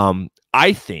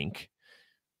 I think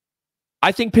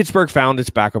Pittsburgh found its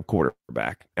backup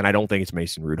quarterback, and I don't think it's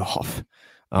Mason Rudolph.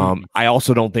 I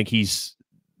also don't think he's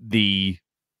the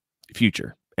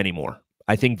future anymore.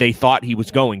 I think they thought he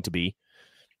was going to be.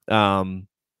 And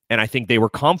I think they were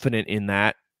confident in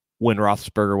that when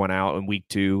Roethlisberger went out in week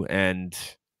 2 and,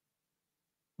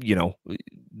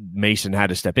 Mason had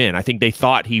to step in. I think they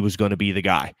thought he was going to be the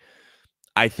guy.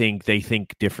 I think they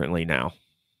think differently now.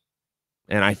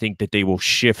 And I think that they will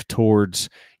shift towards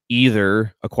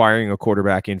either acquiring a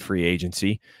quarterback in free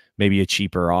agency, maybe a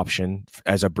cheaper option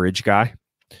as a bridge guy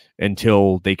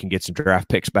until they can get some draft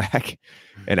picks back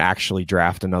and actually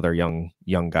draft another young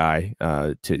guy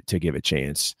to give a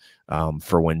chance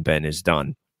for when Ben is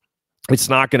done. It's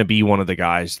not going to be one of the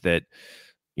guys that,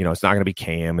 it's not going to be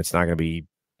Cam. It's not going to be,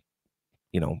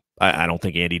 I don't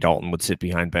think Andy Dalton would sit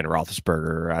behind Ben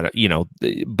Roethlisberger.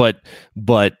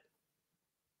 But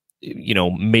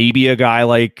maybe a guy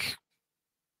like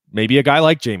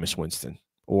Jameis Winston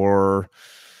or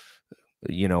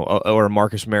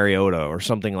Marcus Mariota or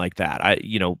something like that.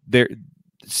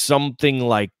 Something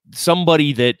like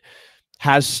somebody that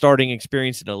has starting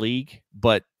experience in the league,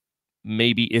 but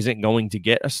maybe isn't going to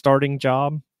get a starting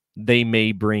job. They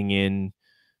may bring in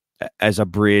as a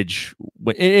bridge,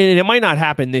 and it might not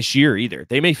happen this year either.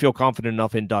 They may feel confident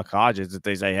enough in Duck Hodges that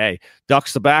they say, "Hey,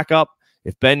 Duck's the backup.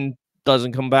 If Ben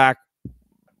doesn't come back,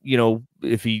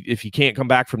 if he can't come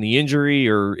back from the injury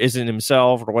or isn't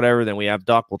himself or whatever, then we have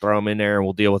Duck. We'll throw him in there and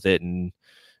we'll deal with it and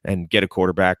get a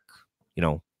quarterback,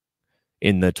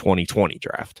 in the 2020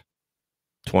 draft,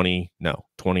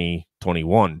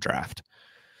 2021 draft."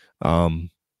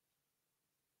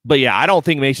 But yeah, I don't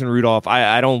think Mason Rudolph.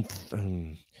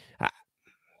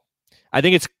 I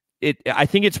think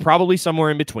it's probably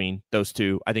somewhere in between those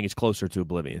two. I think it's closer to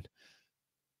oblivion.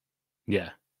 Yeah.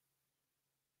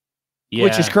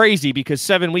 Which is crazy because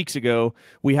 7 weeks ago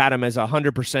we had him as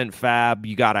 100% fab.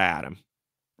 You got to add him.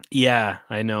 Yeah,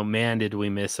 I know. Man, did we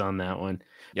miss on that one?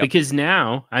 Yep. Because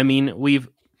now, I mean, we've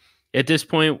at this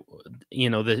point,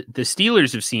 the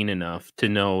Steelers have seen enough to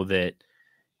know that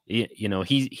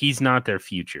he's not their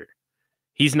future.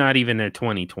 He's not even their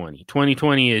 2020.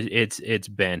 2020 is it's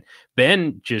Ben.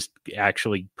 Ben just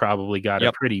actually probably got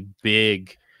a pretty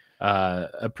big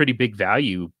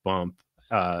value bump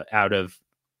out of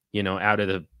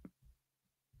the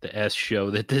S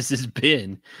show that this has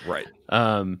been. Right.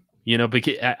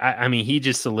 Because I mean, he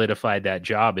just solidified that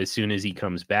job as soon as he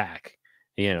comes back,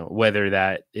 whether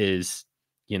that is,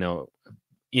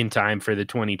 in time for the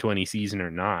 2020 season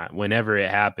or not. Whenever it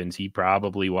happens, he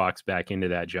probably walks back into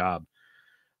that job.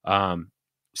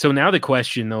 So now the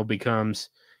question though becomes,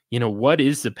 what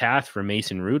is the path for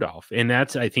Mason Rudolph? And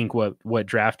that's, I think, what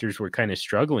drafters were kind of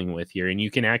struggling with here. And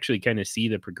you can actually kind of see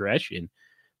the progression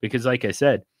because, like I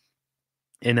said,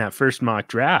 in that first mock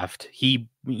draft, he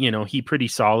pretty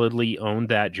solidly owned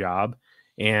that job.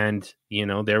 And,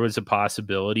 there was a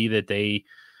possibility that they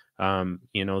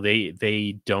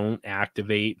don't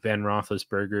activate Ben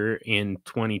Roethlisberger in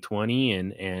 2020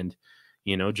 and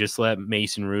just let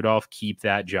Mason Rudolph keep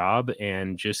that job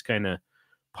and just kind of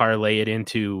parlay it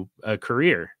into a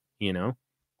career, Yep.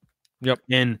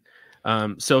 And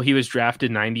so he was drafted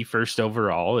 91st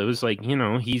overall. It was like,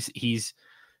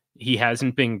 he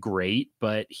hasn't been great,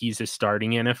 but he's a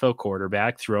starting NFL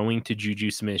quarterback throwing to Juju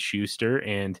Smith-Schuster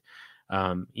and,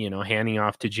 handing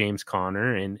off to James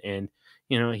Conner. And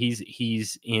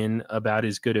he's in about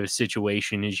as good of a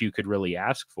situation as you could really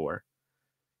ask for.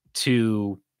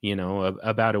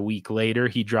 About a week later,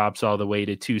 he drops all the way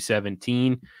to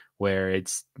 217, where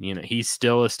it's, he's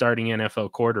still a starting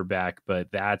NFL quarterback,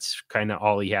 but that's kind of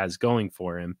all he has going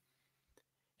for him.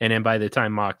 And then by the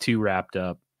time Mock 2 wrapped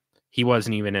up, he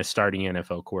wasn't even a starting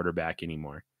NFL quarterback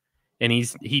anymore. And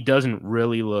he doesn't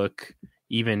really look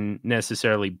even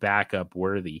necessarily backup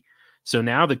worthy. So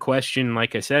now the question,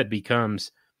 like I said,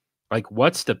 becomes like,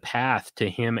 what's the path to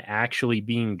him actually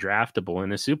being draftable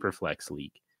in a SuperFlex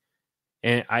league?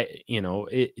 And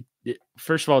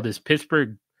first of all, does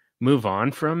Pittsburgh move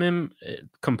on from him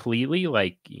completely?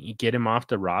 Like, get him off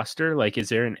the roster? Like, is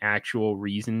there an actual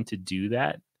reason to do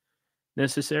that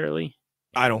necessarily?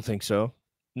 I don't think so.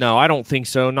 No, I don't think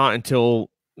so. Not until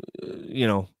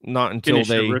not until Finish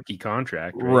the they rookie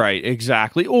contract, right,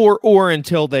 exactly, or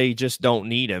until they just don't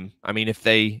need him. I mean, if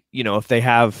they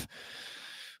have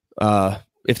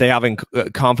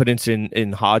confidence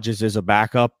in Hodges as a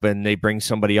backup and they bring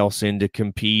somebody else in to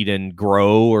compete and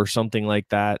grow or something like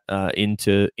that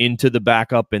into the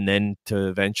backup and then to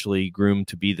eventually groom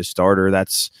to be the starter,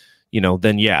 that's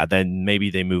then maybe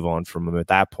they move on from him at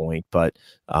that point. But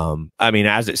I mean,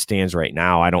 as it stands right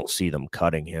now, I don't see them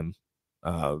cutting him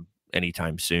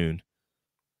anytime soon.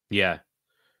 Yeah.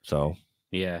 So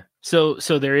yeah. So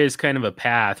there is kind of a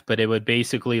path, but it would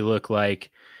basically look like,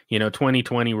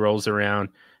 2020 rolls around.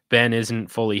 Ben isn't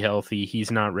fully healthy.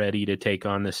 He's not ready to take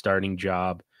on the starting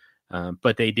job.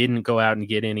 But they didn't go out and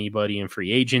get anybody in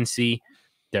free agency.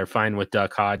 They're fine with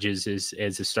Duck Hodges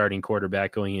as a starting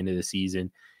quarterback going into the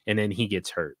season. And then he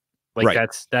gets hurt. Like right.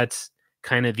 that's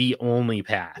kind of the only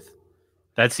path.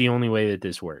 That's the only way that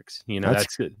this works.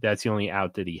 That's the only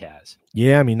out that he has.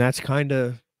 Yeah. I mean, that's kind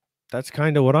of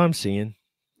what I'm seeing.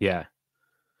 Yeah.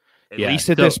 At least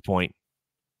at this point.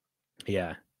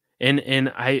 Yeah. And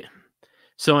I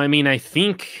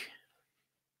think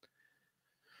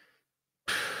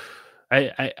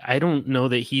I don't know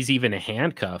that he's even a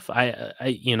handcuff.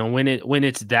 When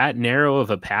it's that narrow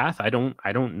of a path, I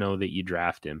don't know that you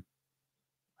draft him.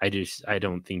 I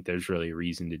don't think there's really a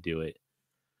reason to do it.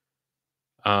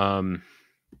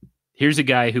 Here's a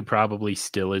guy who probably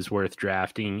still is worth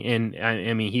drafting, and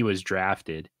I mean he was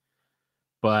drafted,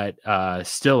 but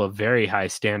still a very high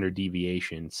standard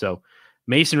deviation. So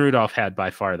Mason Rudolph had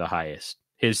by far the highest.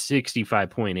 His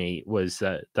 65.8 was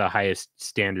the highest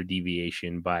standard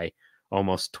deviation by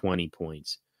almost 20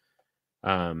 points.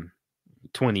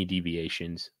 20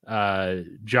 deviations.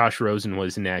 Josh Rosen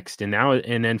was next, and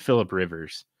then Phillip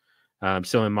Rivers.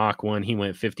 So in Mach 1, he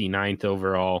went 59th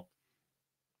overall.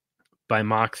 By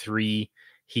Mach 3,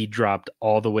 he dropped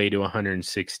all the way to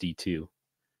 162.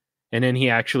 And then he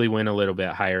actually went a little bit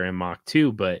higher in Mach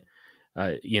 2, but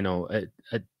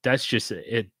that's just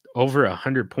it. Over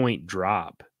 100-point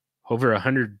drop, over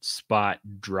 100-spot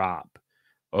drop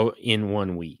in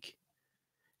 1 week.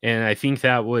 And I think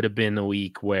that would have been the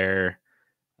week where,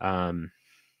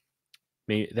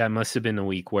 maybe that must have been the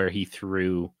week where he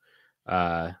threw,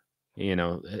 3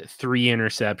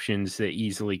 interceptions that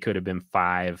easily could have been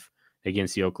 5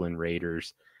 against the Oakland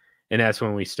Raiders. And that's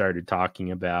when we started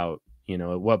talking about, at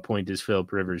what point does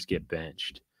Phillip Rivers get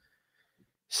benched?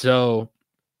 So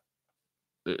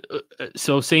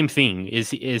same thing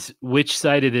is which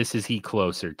side of this is he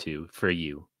closer to for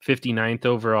you? 59th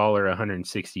overall or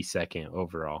 162nd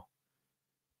overall?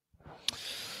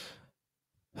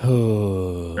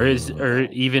 or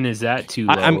even is that too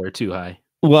low or too high?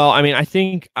 Well, I mean, I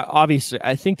think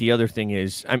the other thing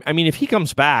is, I mean, if he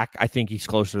comes back, I think he's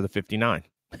closer to the 59.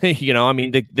 I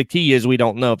mean, the key is we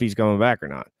don't know if he's coming back or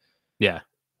not. Yeah.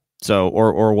 So,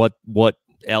 or what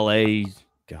LA,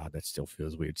 God, that still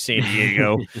feels weird. San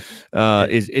Diego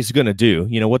is going to do,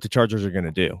 what the Chargers are going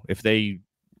to do if they,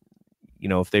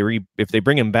 if they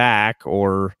bring him back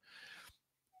or,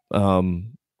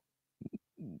 then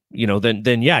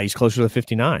yeah, he's closer to the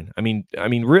 59. I mean,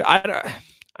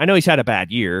 I know he's had a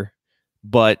bad year,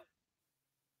 but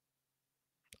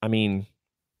I mean,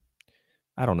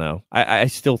 I don't know. I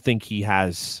still think he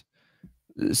has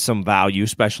some value,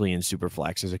 especially in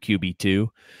SuperFlex as a QB2.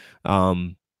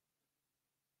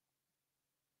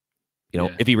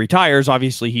 If he retires,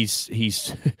 obviously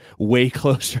he's way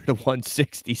closer to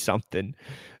 160 something.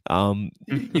 I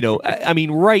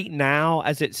mean, right now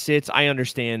as it sits, I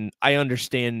understand.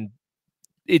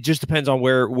 It just depends on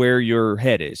where your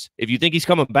head is. If you think he's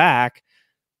coming back,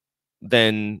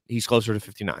 then he's closer to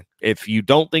 59. If you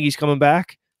don't think he's coming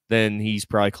back, then he's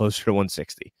probably closer to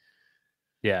 160.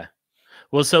 Yeah.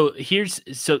 Well, so here's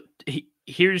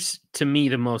to me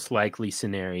the most likely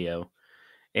scenario.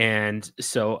 And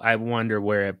so I wonder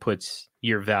where it puts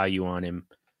your value on him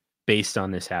based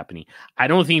on this happening. I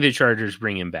don't think the Chargers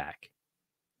bring him back.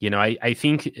 I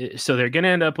think so. They're going to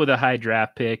end up with a high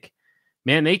draft pick.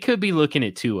 Man, they could be looking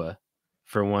at Tua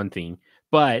for one thing,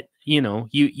 but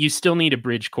you still need a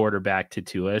bridge quarterback to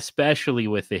Tua, especially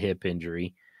with the hip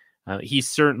injury. He's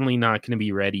certainly not going to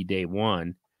be ready day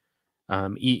one.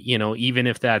 Even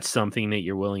if that's something that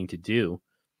you're willing to do,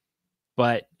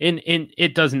 but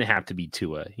it doesn't have to be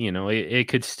Tua. It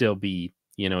could still be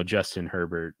Justin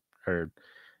Herbert or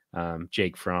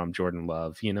Jake Fromm, Jordan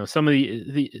Love. Some of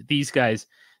these guys.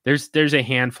 There's a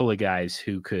handful of guys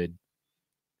who could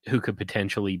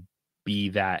potentially be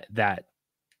that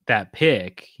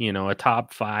pick, a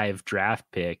top 5 draft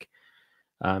pick,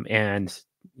 and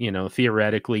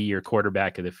theoretically your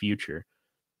quarterback of the future.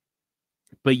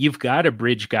 but you've got a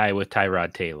bridge guy with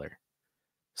Tyrod Taylor.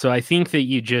 So I think that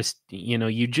you just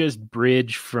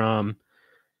bridge from,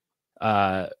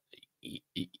 from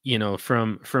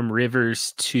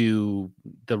Rivers to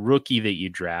the rookie that you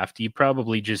draft. You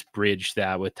probably just bridge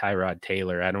that with Tyrod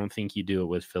Taylor. I don't think you do it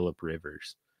with Phillip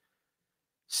Rivers.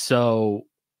 So,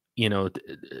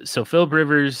 so Phillip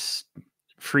Rivers,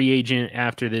 free agent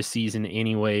after this season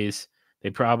anyways. They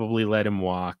probably let him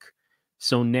walk.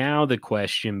 So now the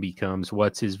question becomes,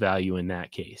 what's his value in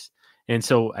that case? And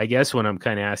so I guess what I'm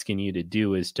kind of asking you to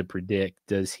do is to predict,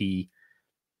 does he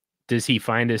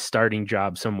find a starting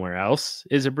job somewhere else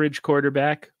as a bridge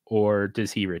quarterback, or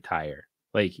does he retire?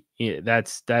 Like,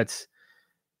 that's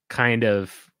kind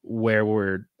of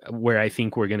where I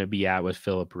think we're going to be at with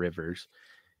Phillip Rivers.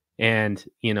 And,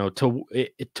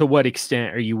 to what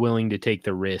extent are you willing to take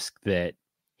the risk that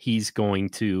he's going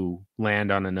to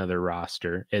land on another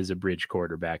roster as a bridge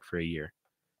quarterback for a year?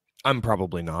 I'm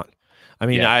probably not. I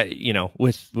mean, Yeah.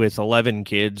 with 11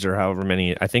 kids or however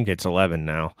many, I think it's 11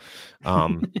 now.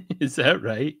 Is that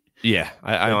right? Yeah,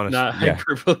 I honestly, not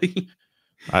hyperbole.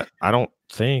 I don't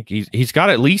think he's got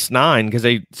at least 9, because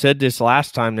they said this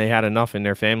last time they had enough in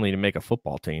their family to make a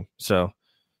football team. So,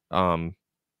 I'm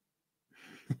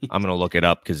going to look it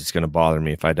up because it's going to bother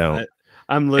me if I don't.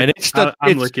 I'm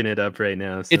looking it up right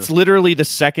now. So. It's literally the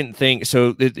second thing.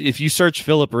 So if you search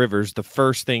Phillip Rivers, the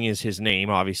first thing is his name,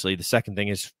 obviously. The second thing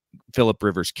is Phillip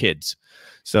Rivers' kids.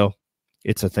 So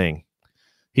it's a thing.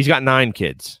 He's got 9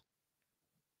 kids.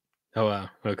 Oh, wow.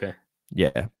 Okay.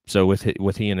 Yeah. So with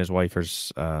he and his wife,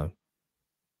 there's 11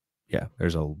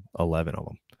 of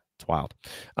them. It's wild.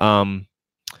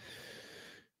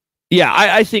 Yeah,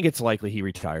 I think it's likely he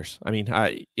retires. I mean,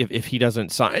 if he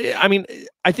doesn't sign, I mean,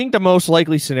 I think the most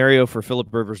likely scenario for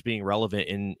Phillip Rivers being relevant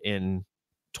in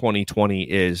 2020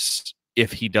 is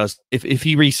if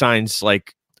he resigns,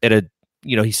 like at a,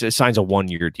 he signs a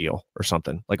 1-year deal or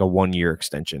something, like a 1-year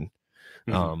extension.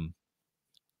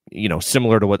 Mm-hmm.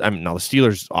 Similar to what the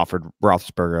Steelers offered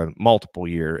Roethlisberger a multiple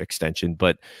year extension,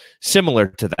 but similar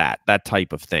to that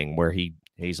type of thing where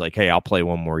he's like, hey, I'll play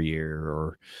 1 more year,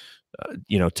 or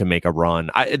to make a run.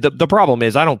 The problem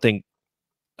is I don't think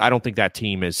that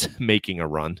team is making a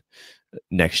run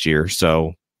next year.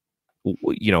 So,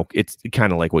 it's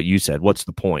kind of like what you said. What's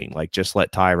the point? Like, just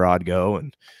let Tyrod go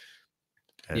and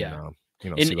yeah.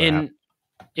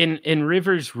 And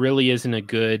Rivers really isn't a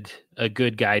good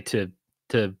guy to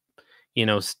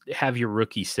have your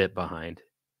rookie sit behind.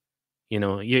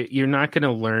 You're not going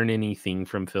to learn anything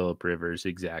from Phillip Rivers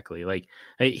exactly. Like,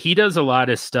 he does a lot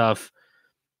of stuff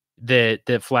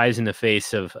that flies in the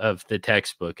face of the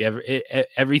textbook.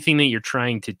 Everything that you're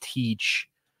trying to teach,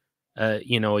 a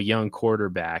young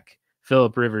quarterback,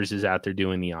 Phillip Rivers is out there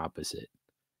doing the opposite.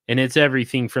 And it's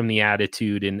everything from the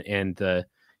attitude and the,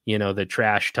 the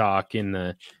trash talk and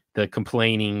the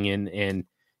complaining and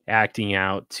acting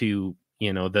out to,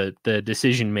 the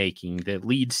decision making that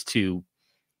leads to,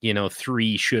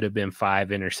 3 should have been 5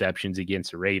 interceptions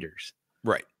against the Raiders.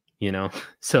 Right.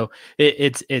 So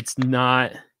it's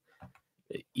not,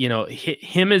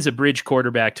 him as a bridge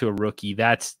quarterback to a rookie,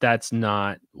 that's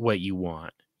not what you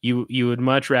want. You would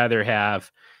much rather have,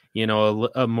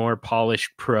 a more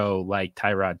polished pro like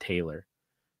Tyrod Taylor,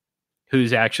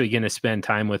 who's actually going to spend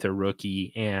time with a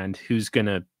rookie and who's going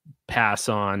to pass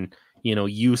on,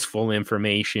 useful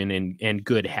information and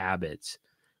good habits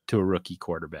to a rookie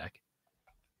quarterback.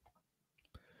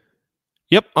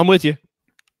 Yep, I'm with you.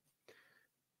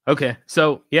 Okay,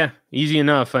 so yeah, easy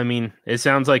enough. I mean, it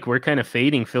sounds like we're kind of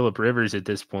fading Phillip Rivers at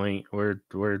this point. We're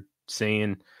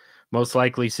saying most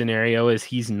likely scenario is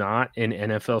he's not an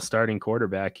NFL starting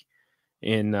quarterback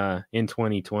in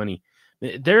 2020.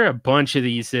 There are a bunch of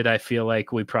these that I feel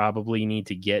like we probably need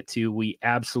to get to. We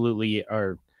absolutely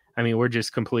are. I mean, we're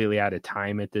just completely out of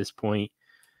time at this point.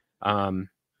 But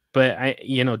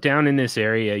down in this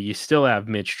area, you still have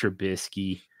Mitch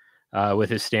Trubisky.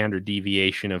 With a standard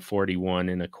deviation of 41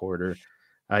 1/4.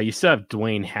 You still have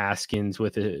Dwayne Haskins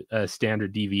with a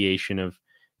standard deviation of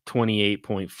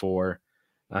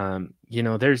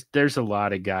 28.4. There's a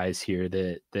lot of guys here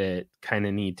that kind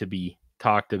of need to be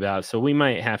talked about. So we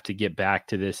might have to get back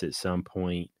to this at some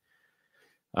point.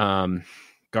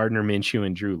 Gardner Minshew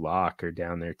and Drew Lock are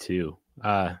down there too.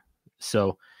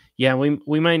 So yeah,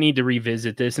 we might need to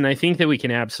revisit this. And I think that we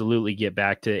can absolutely get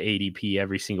back to ADP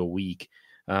every single week.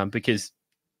 Because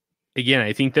again,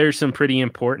 I think there's some pretty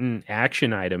important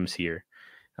action items here.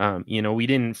 We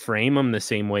didn't frame them the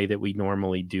same way that we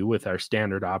normally do with our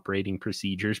standard operating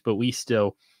procedures, but we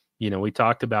still, we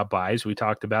talked about buys, we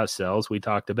talked about sells, we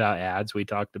talked about ads, we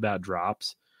talked about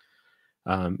drops,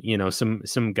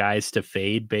 some guys to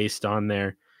fade based on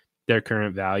their, their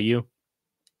current value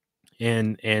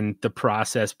and the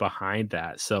process behind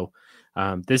that. So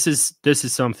this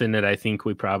is something that I think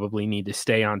we probably need to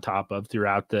stay on top of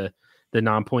throughout the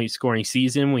non-point scoring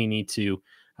season. We need to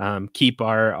keep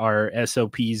our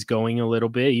SOPs going a little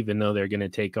bit, even though they're going to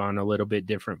take on a little bit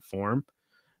different form.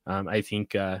 I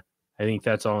think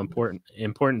that's all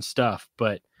important stuff.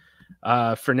 But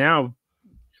for now,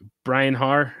 Brian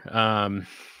Haar,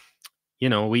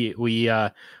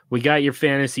 we got your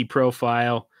fantasy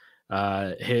profile.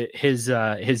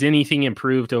 Has anything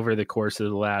improved over the course of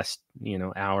the last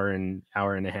hour and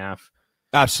a half?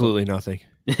 Absolutely nothing.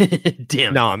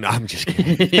 Damn. No, I'm just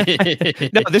kidding.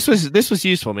 No, this was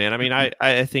useful, man. I mean,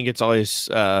 I think it's always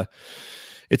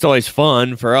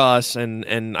fun for us,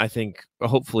 and I think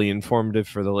hopefully informative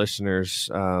for the listeners.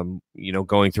 Going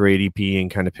through ADP and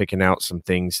kind of picking out some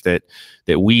things that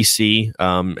we see,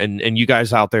 and you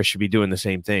guys out there should be doing the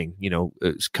same thing.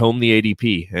 Comb the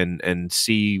ADP and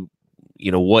see.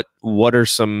 What are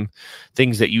some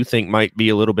things that you think might be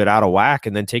a little bit out of whack,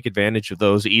 and then take advantage of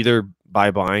those either by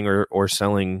buying or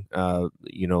selling, the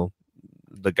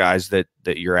guys that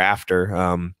you're after,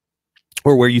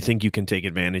 or where you think you can take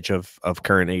advantage of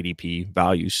current ADP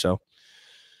values. So,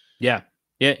 yeah.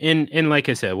 And like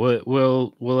I said,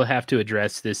 we'll have to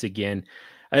address this again.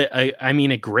 I mean,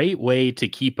 a great way to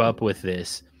keep up with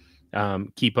this,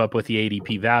 keep up with the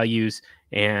ADP values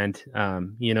and,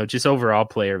 just overall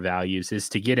player values is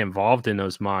to get involved in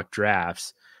those mock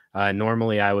drafts.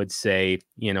 Normally I would say,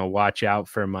 watch out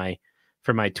for my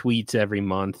tweets every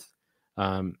month.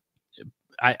 I'm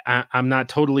not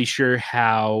totally sure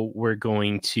how we're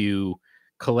going to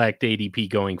collect ADP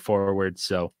going forward.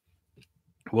 So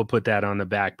we'll put that on the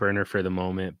back burner for the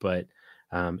moment. But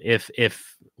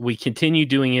if we continue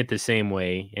doing it the same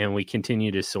way and we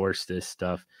continue to source this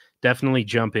stuff, definitely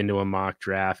jump into a mock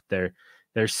draft.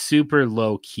 They're super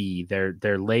low key.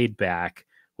 They're laid back.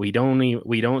 We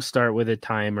don't start with a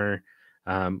timer.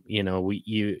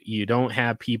 You don't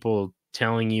have people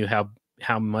telling you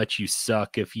how much you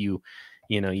suck if you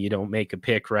don't make a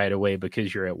pick right away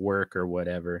because you're at work or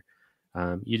whatever.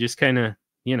 You just kind of,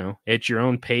 at your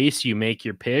own pace, you make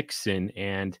your picks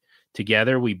and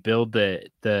together we build the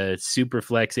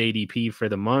SuperFlex ADP for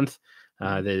the month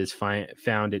that is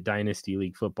found at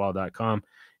dynastyleaguefootball.com.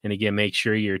 And again, make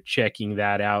sure you're checking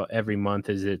that out every month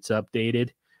as it's updated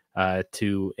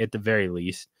to, at the very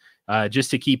least,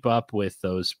 just to keep up with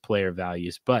those player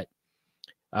values. But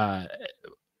with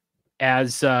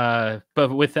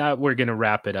that, we're going to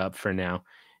wrap it up for now.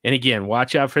 And again,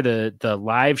 watch out for the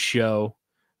live show,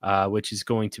 which is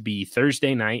going to be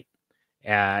Thursday night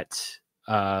at,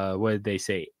 what did they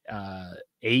say?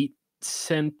 8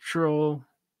 Central,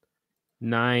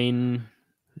 9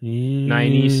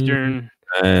 Eastern.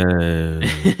 That's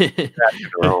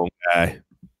the wrong guy.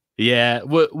 Yeah,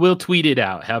 we'll tweet it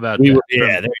out. How about that?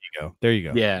 Yeah, there you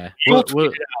go. Yeah, we'll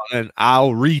tweet it out and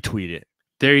I'll retweet it.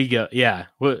 There you go. Yeah,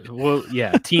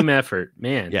 yeah, team effort,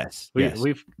 man. Yes,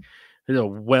 we've there's a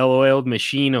well-oiled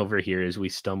machine over here as we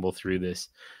stumble through this.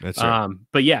 That's right.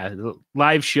 But yeah,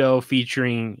 live show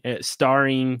featuring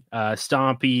starring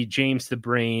Stompy, James the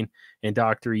Brain, and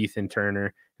Dr. Ethan Turner,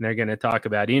 and they're going to talk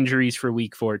about injuries for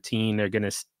Week 14. They're going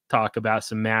to talk about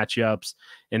some matchups,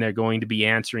 and they're going to be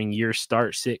answering your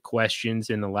start-sit questions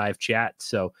in the live chat.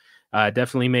 So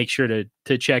definitely make sure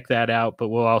to check that out, but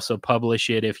we'll also publish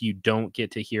it if you don't get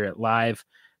to hear it live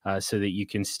so that you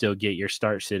can still get your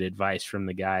start-sit advice from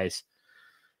the guys.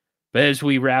 But as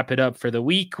we wrap it up for the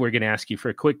week, we're going to ask you for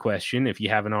a quick question. If you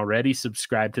haven't already,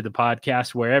 subscribe to the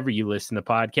podcast wherever you listen to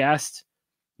podcasts.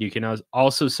 You can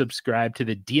also subscribe to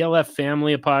the DLF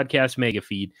family of podcast mega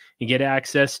feed and get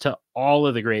access to all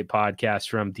of the great podcasts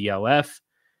from DLF.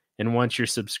 And once you're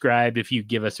subscribed, if you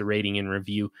give us a rating and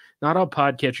review, not all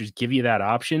podcatchers give you that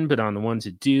option, but on the ones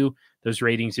that do, those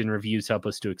ratings and reviews help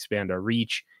us to expand our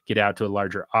reach, get out to a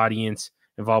larger audience,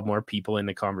 involve more people in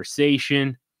the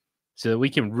conversation, so that we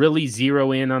can really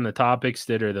zero in on the topics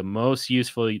that are the most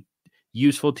useful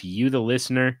to you, the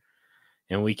listener.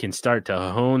 And we can start to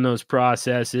hone those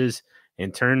processes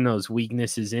and turn those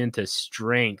weaknesses into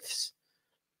strengths.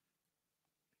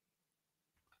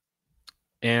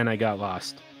 And I got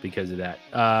lost because of that.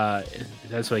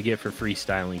 That's what I get for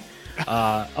freestyling.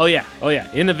 Oh yeah.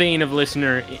 In the vein of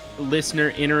listener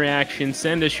interaction,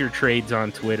 send us your trades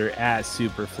on Twitter at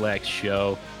SuperFlex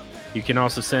Show. You can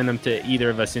also send them to either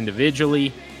of us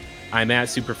individually. I'm at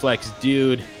SuperFlex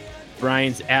Dude.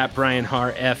 Brian's at Brian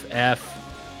Har FF.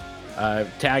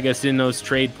 Tag us in those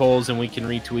trade polls and we can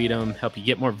retweet them, help you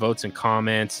get more votes and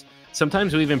comments.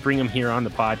 Sometimes we even bring them here on the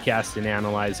podcast and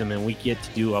analyze them, and we get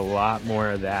to do a lot more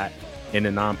of that in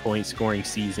a non-point scoring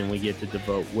season, we get to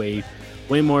devote way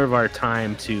more of our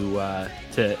time to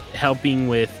helping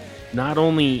with not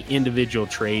only individual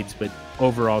trades but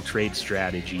overall trade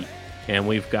strategy. And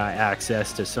we've got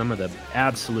access to some of the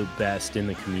absolute best in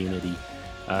the community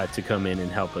to come in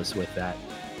and help us with that.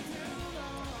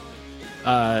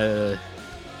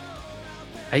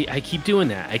 I keep doing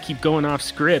that. I keep going off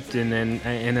script, and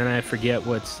then I forget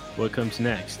what comes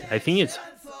next. I think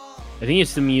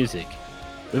it's the music.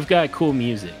 We've got cool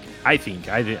music. I think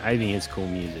it's cool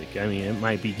music. I mean, it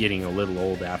might be getting a little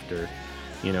old after,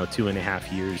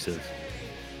 2.5 years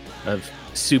of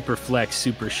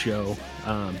SuperFlex, SuperShow.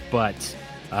 But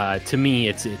to me,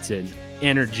 it's an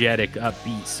energetic,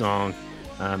 upbeat song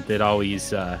that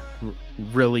always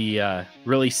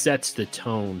really sets the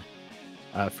tone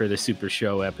for the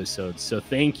SuperShow episodes. So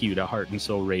thank you to Heart and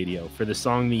Soul Radio for the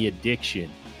song "The Addiction."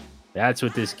 That's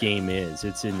what this game is.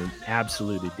 It's an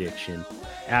absolute addiction.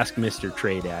 Ask Mr.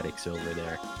 Trade Addicts over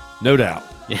there. No doubt.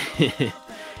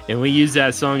 And we use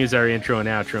that song as our intro and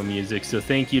outro music. So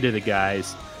thank you to the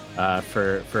guys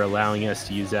for allowing us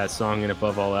to use that song. And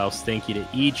above all else, thank you to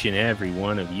each and every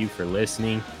one of you for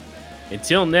listening.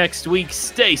 Until next week,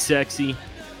 stay sexy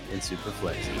and super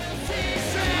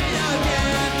flexy.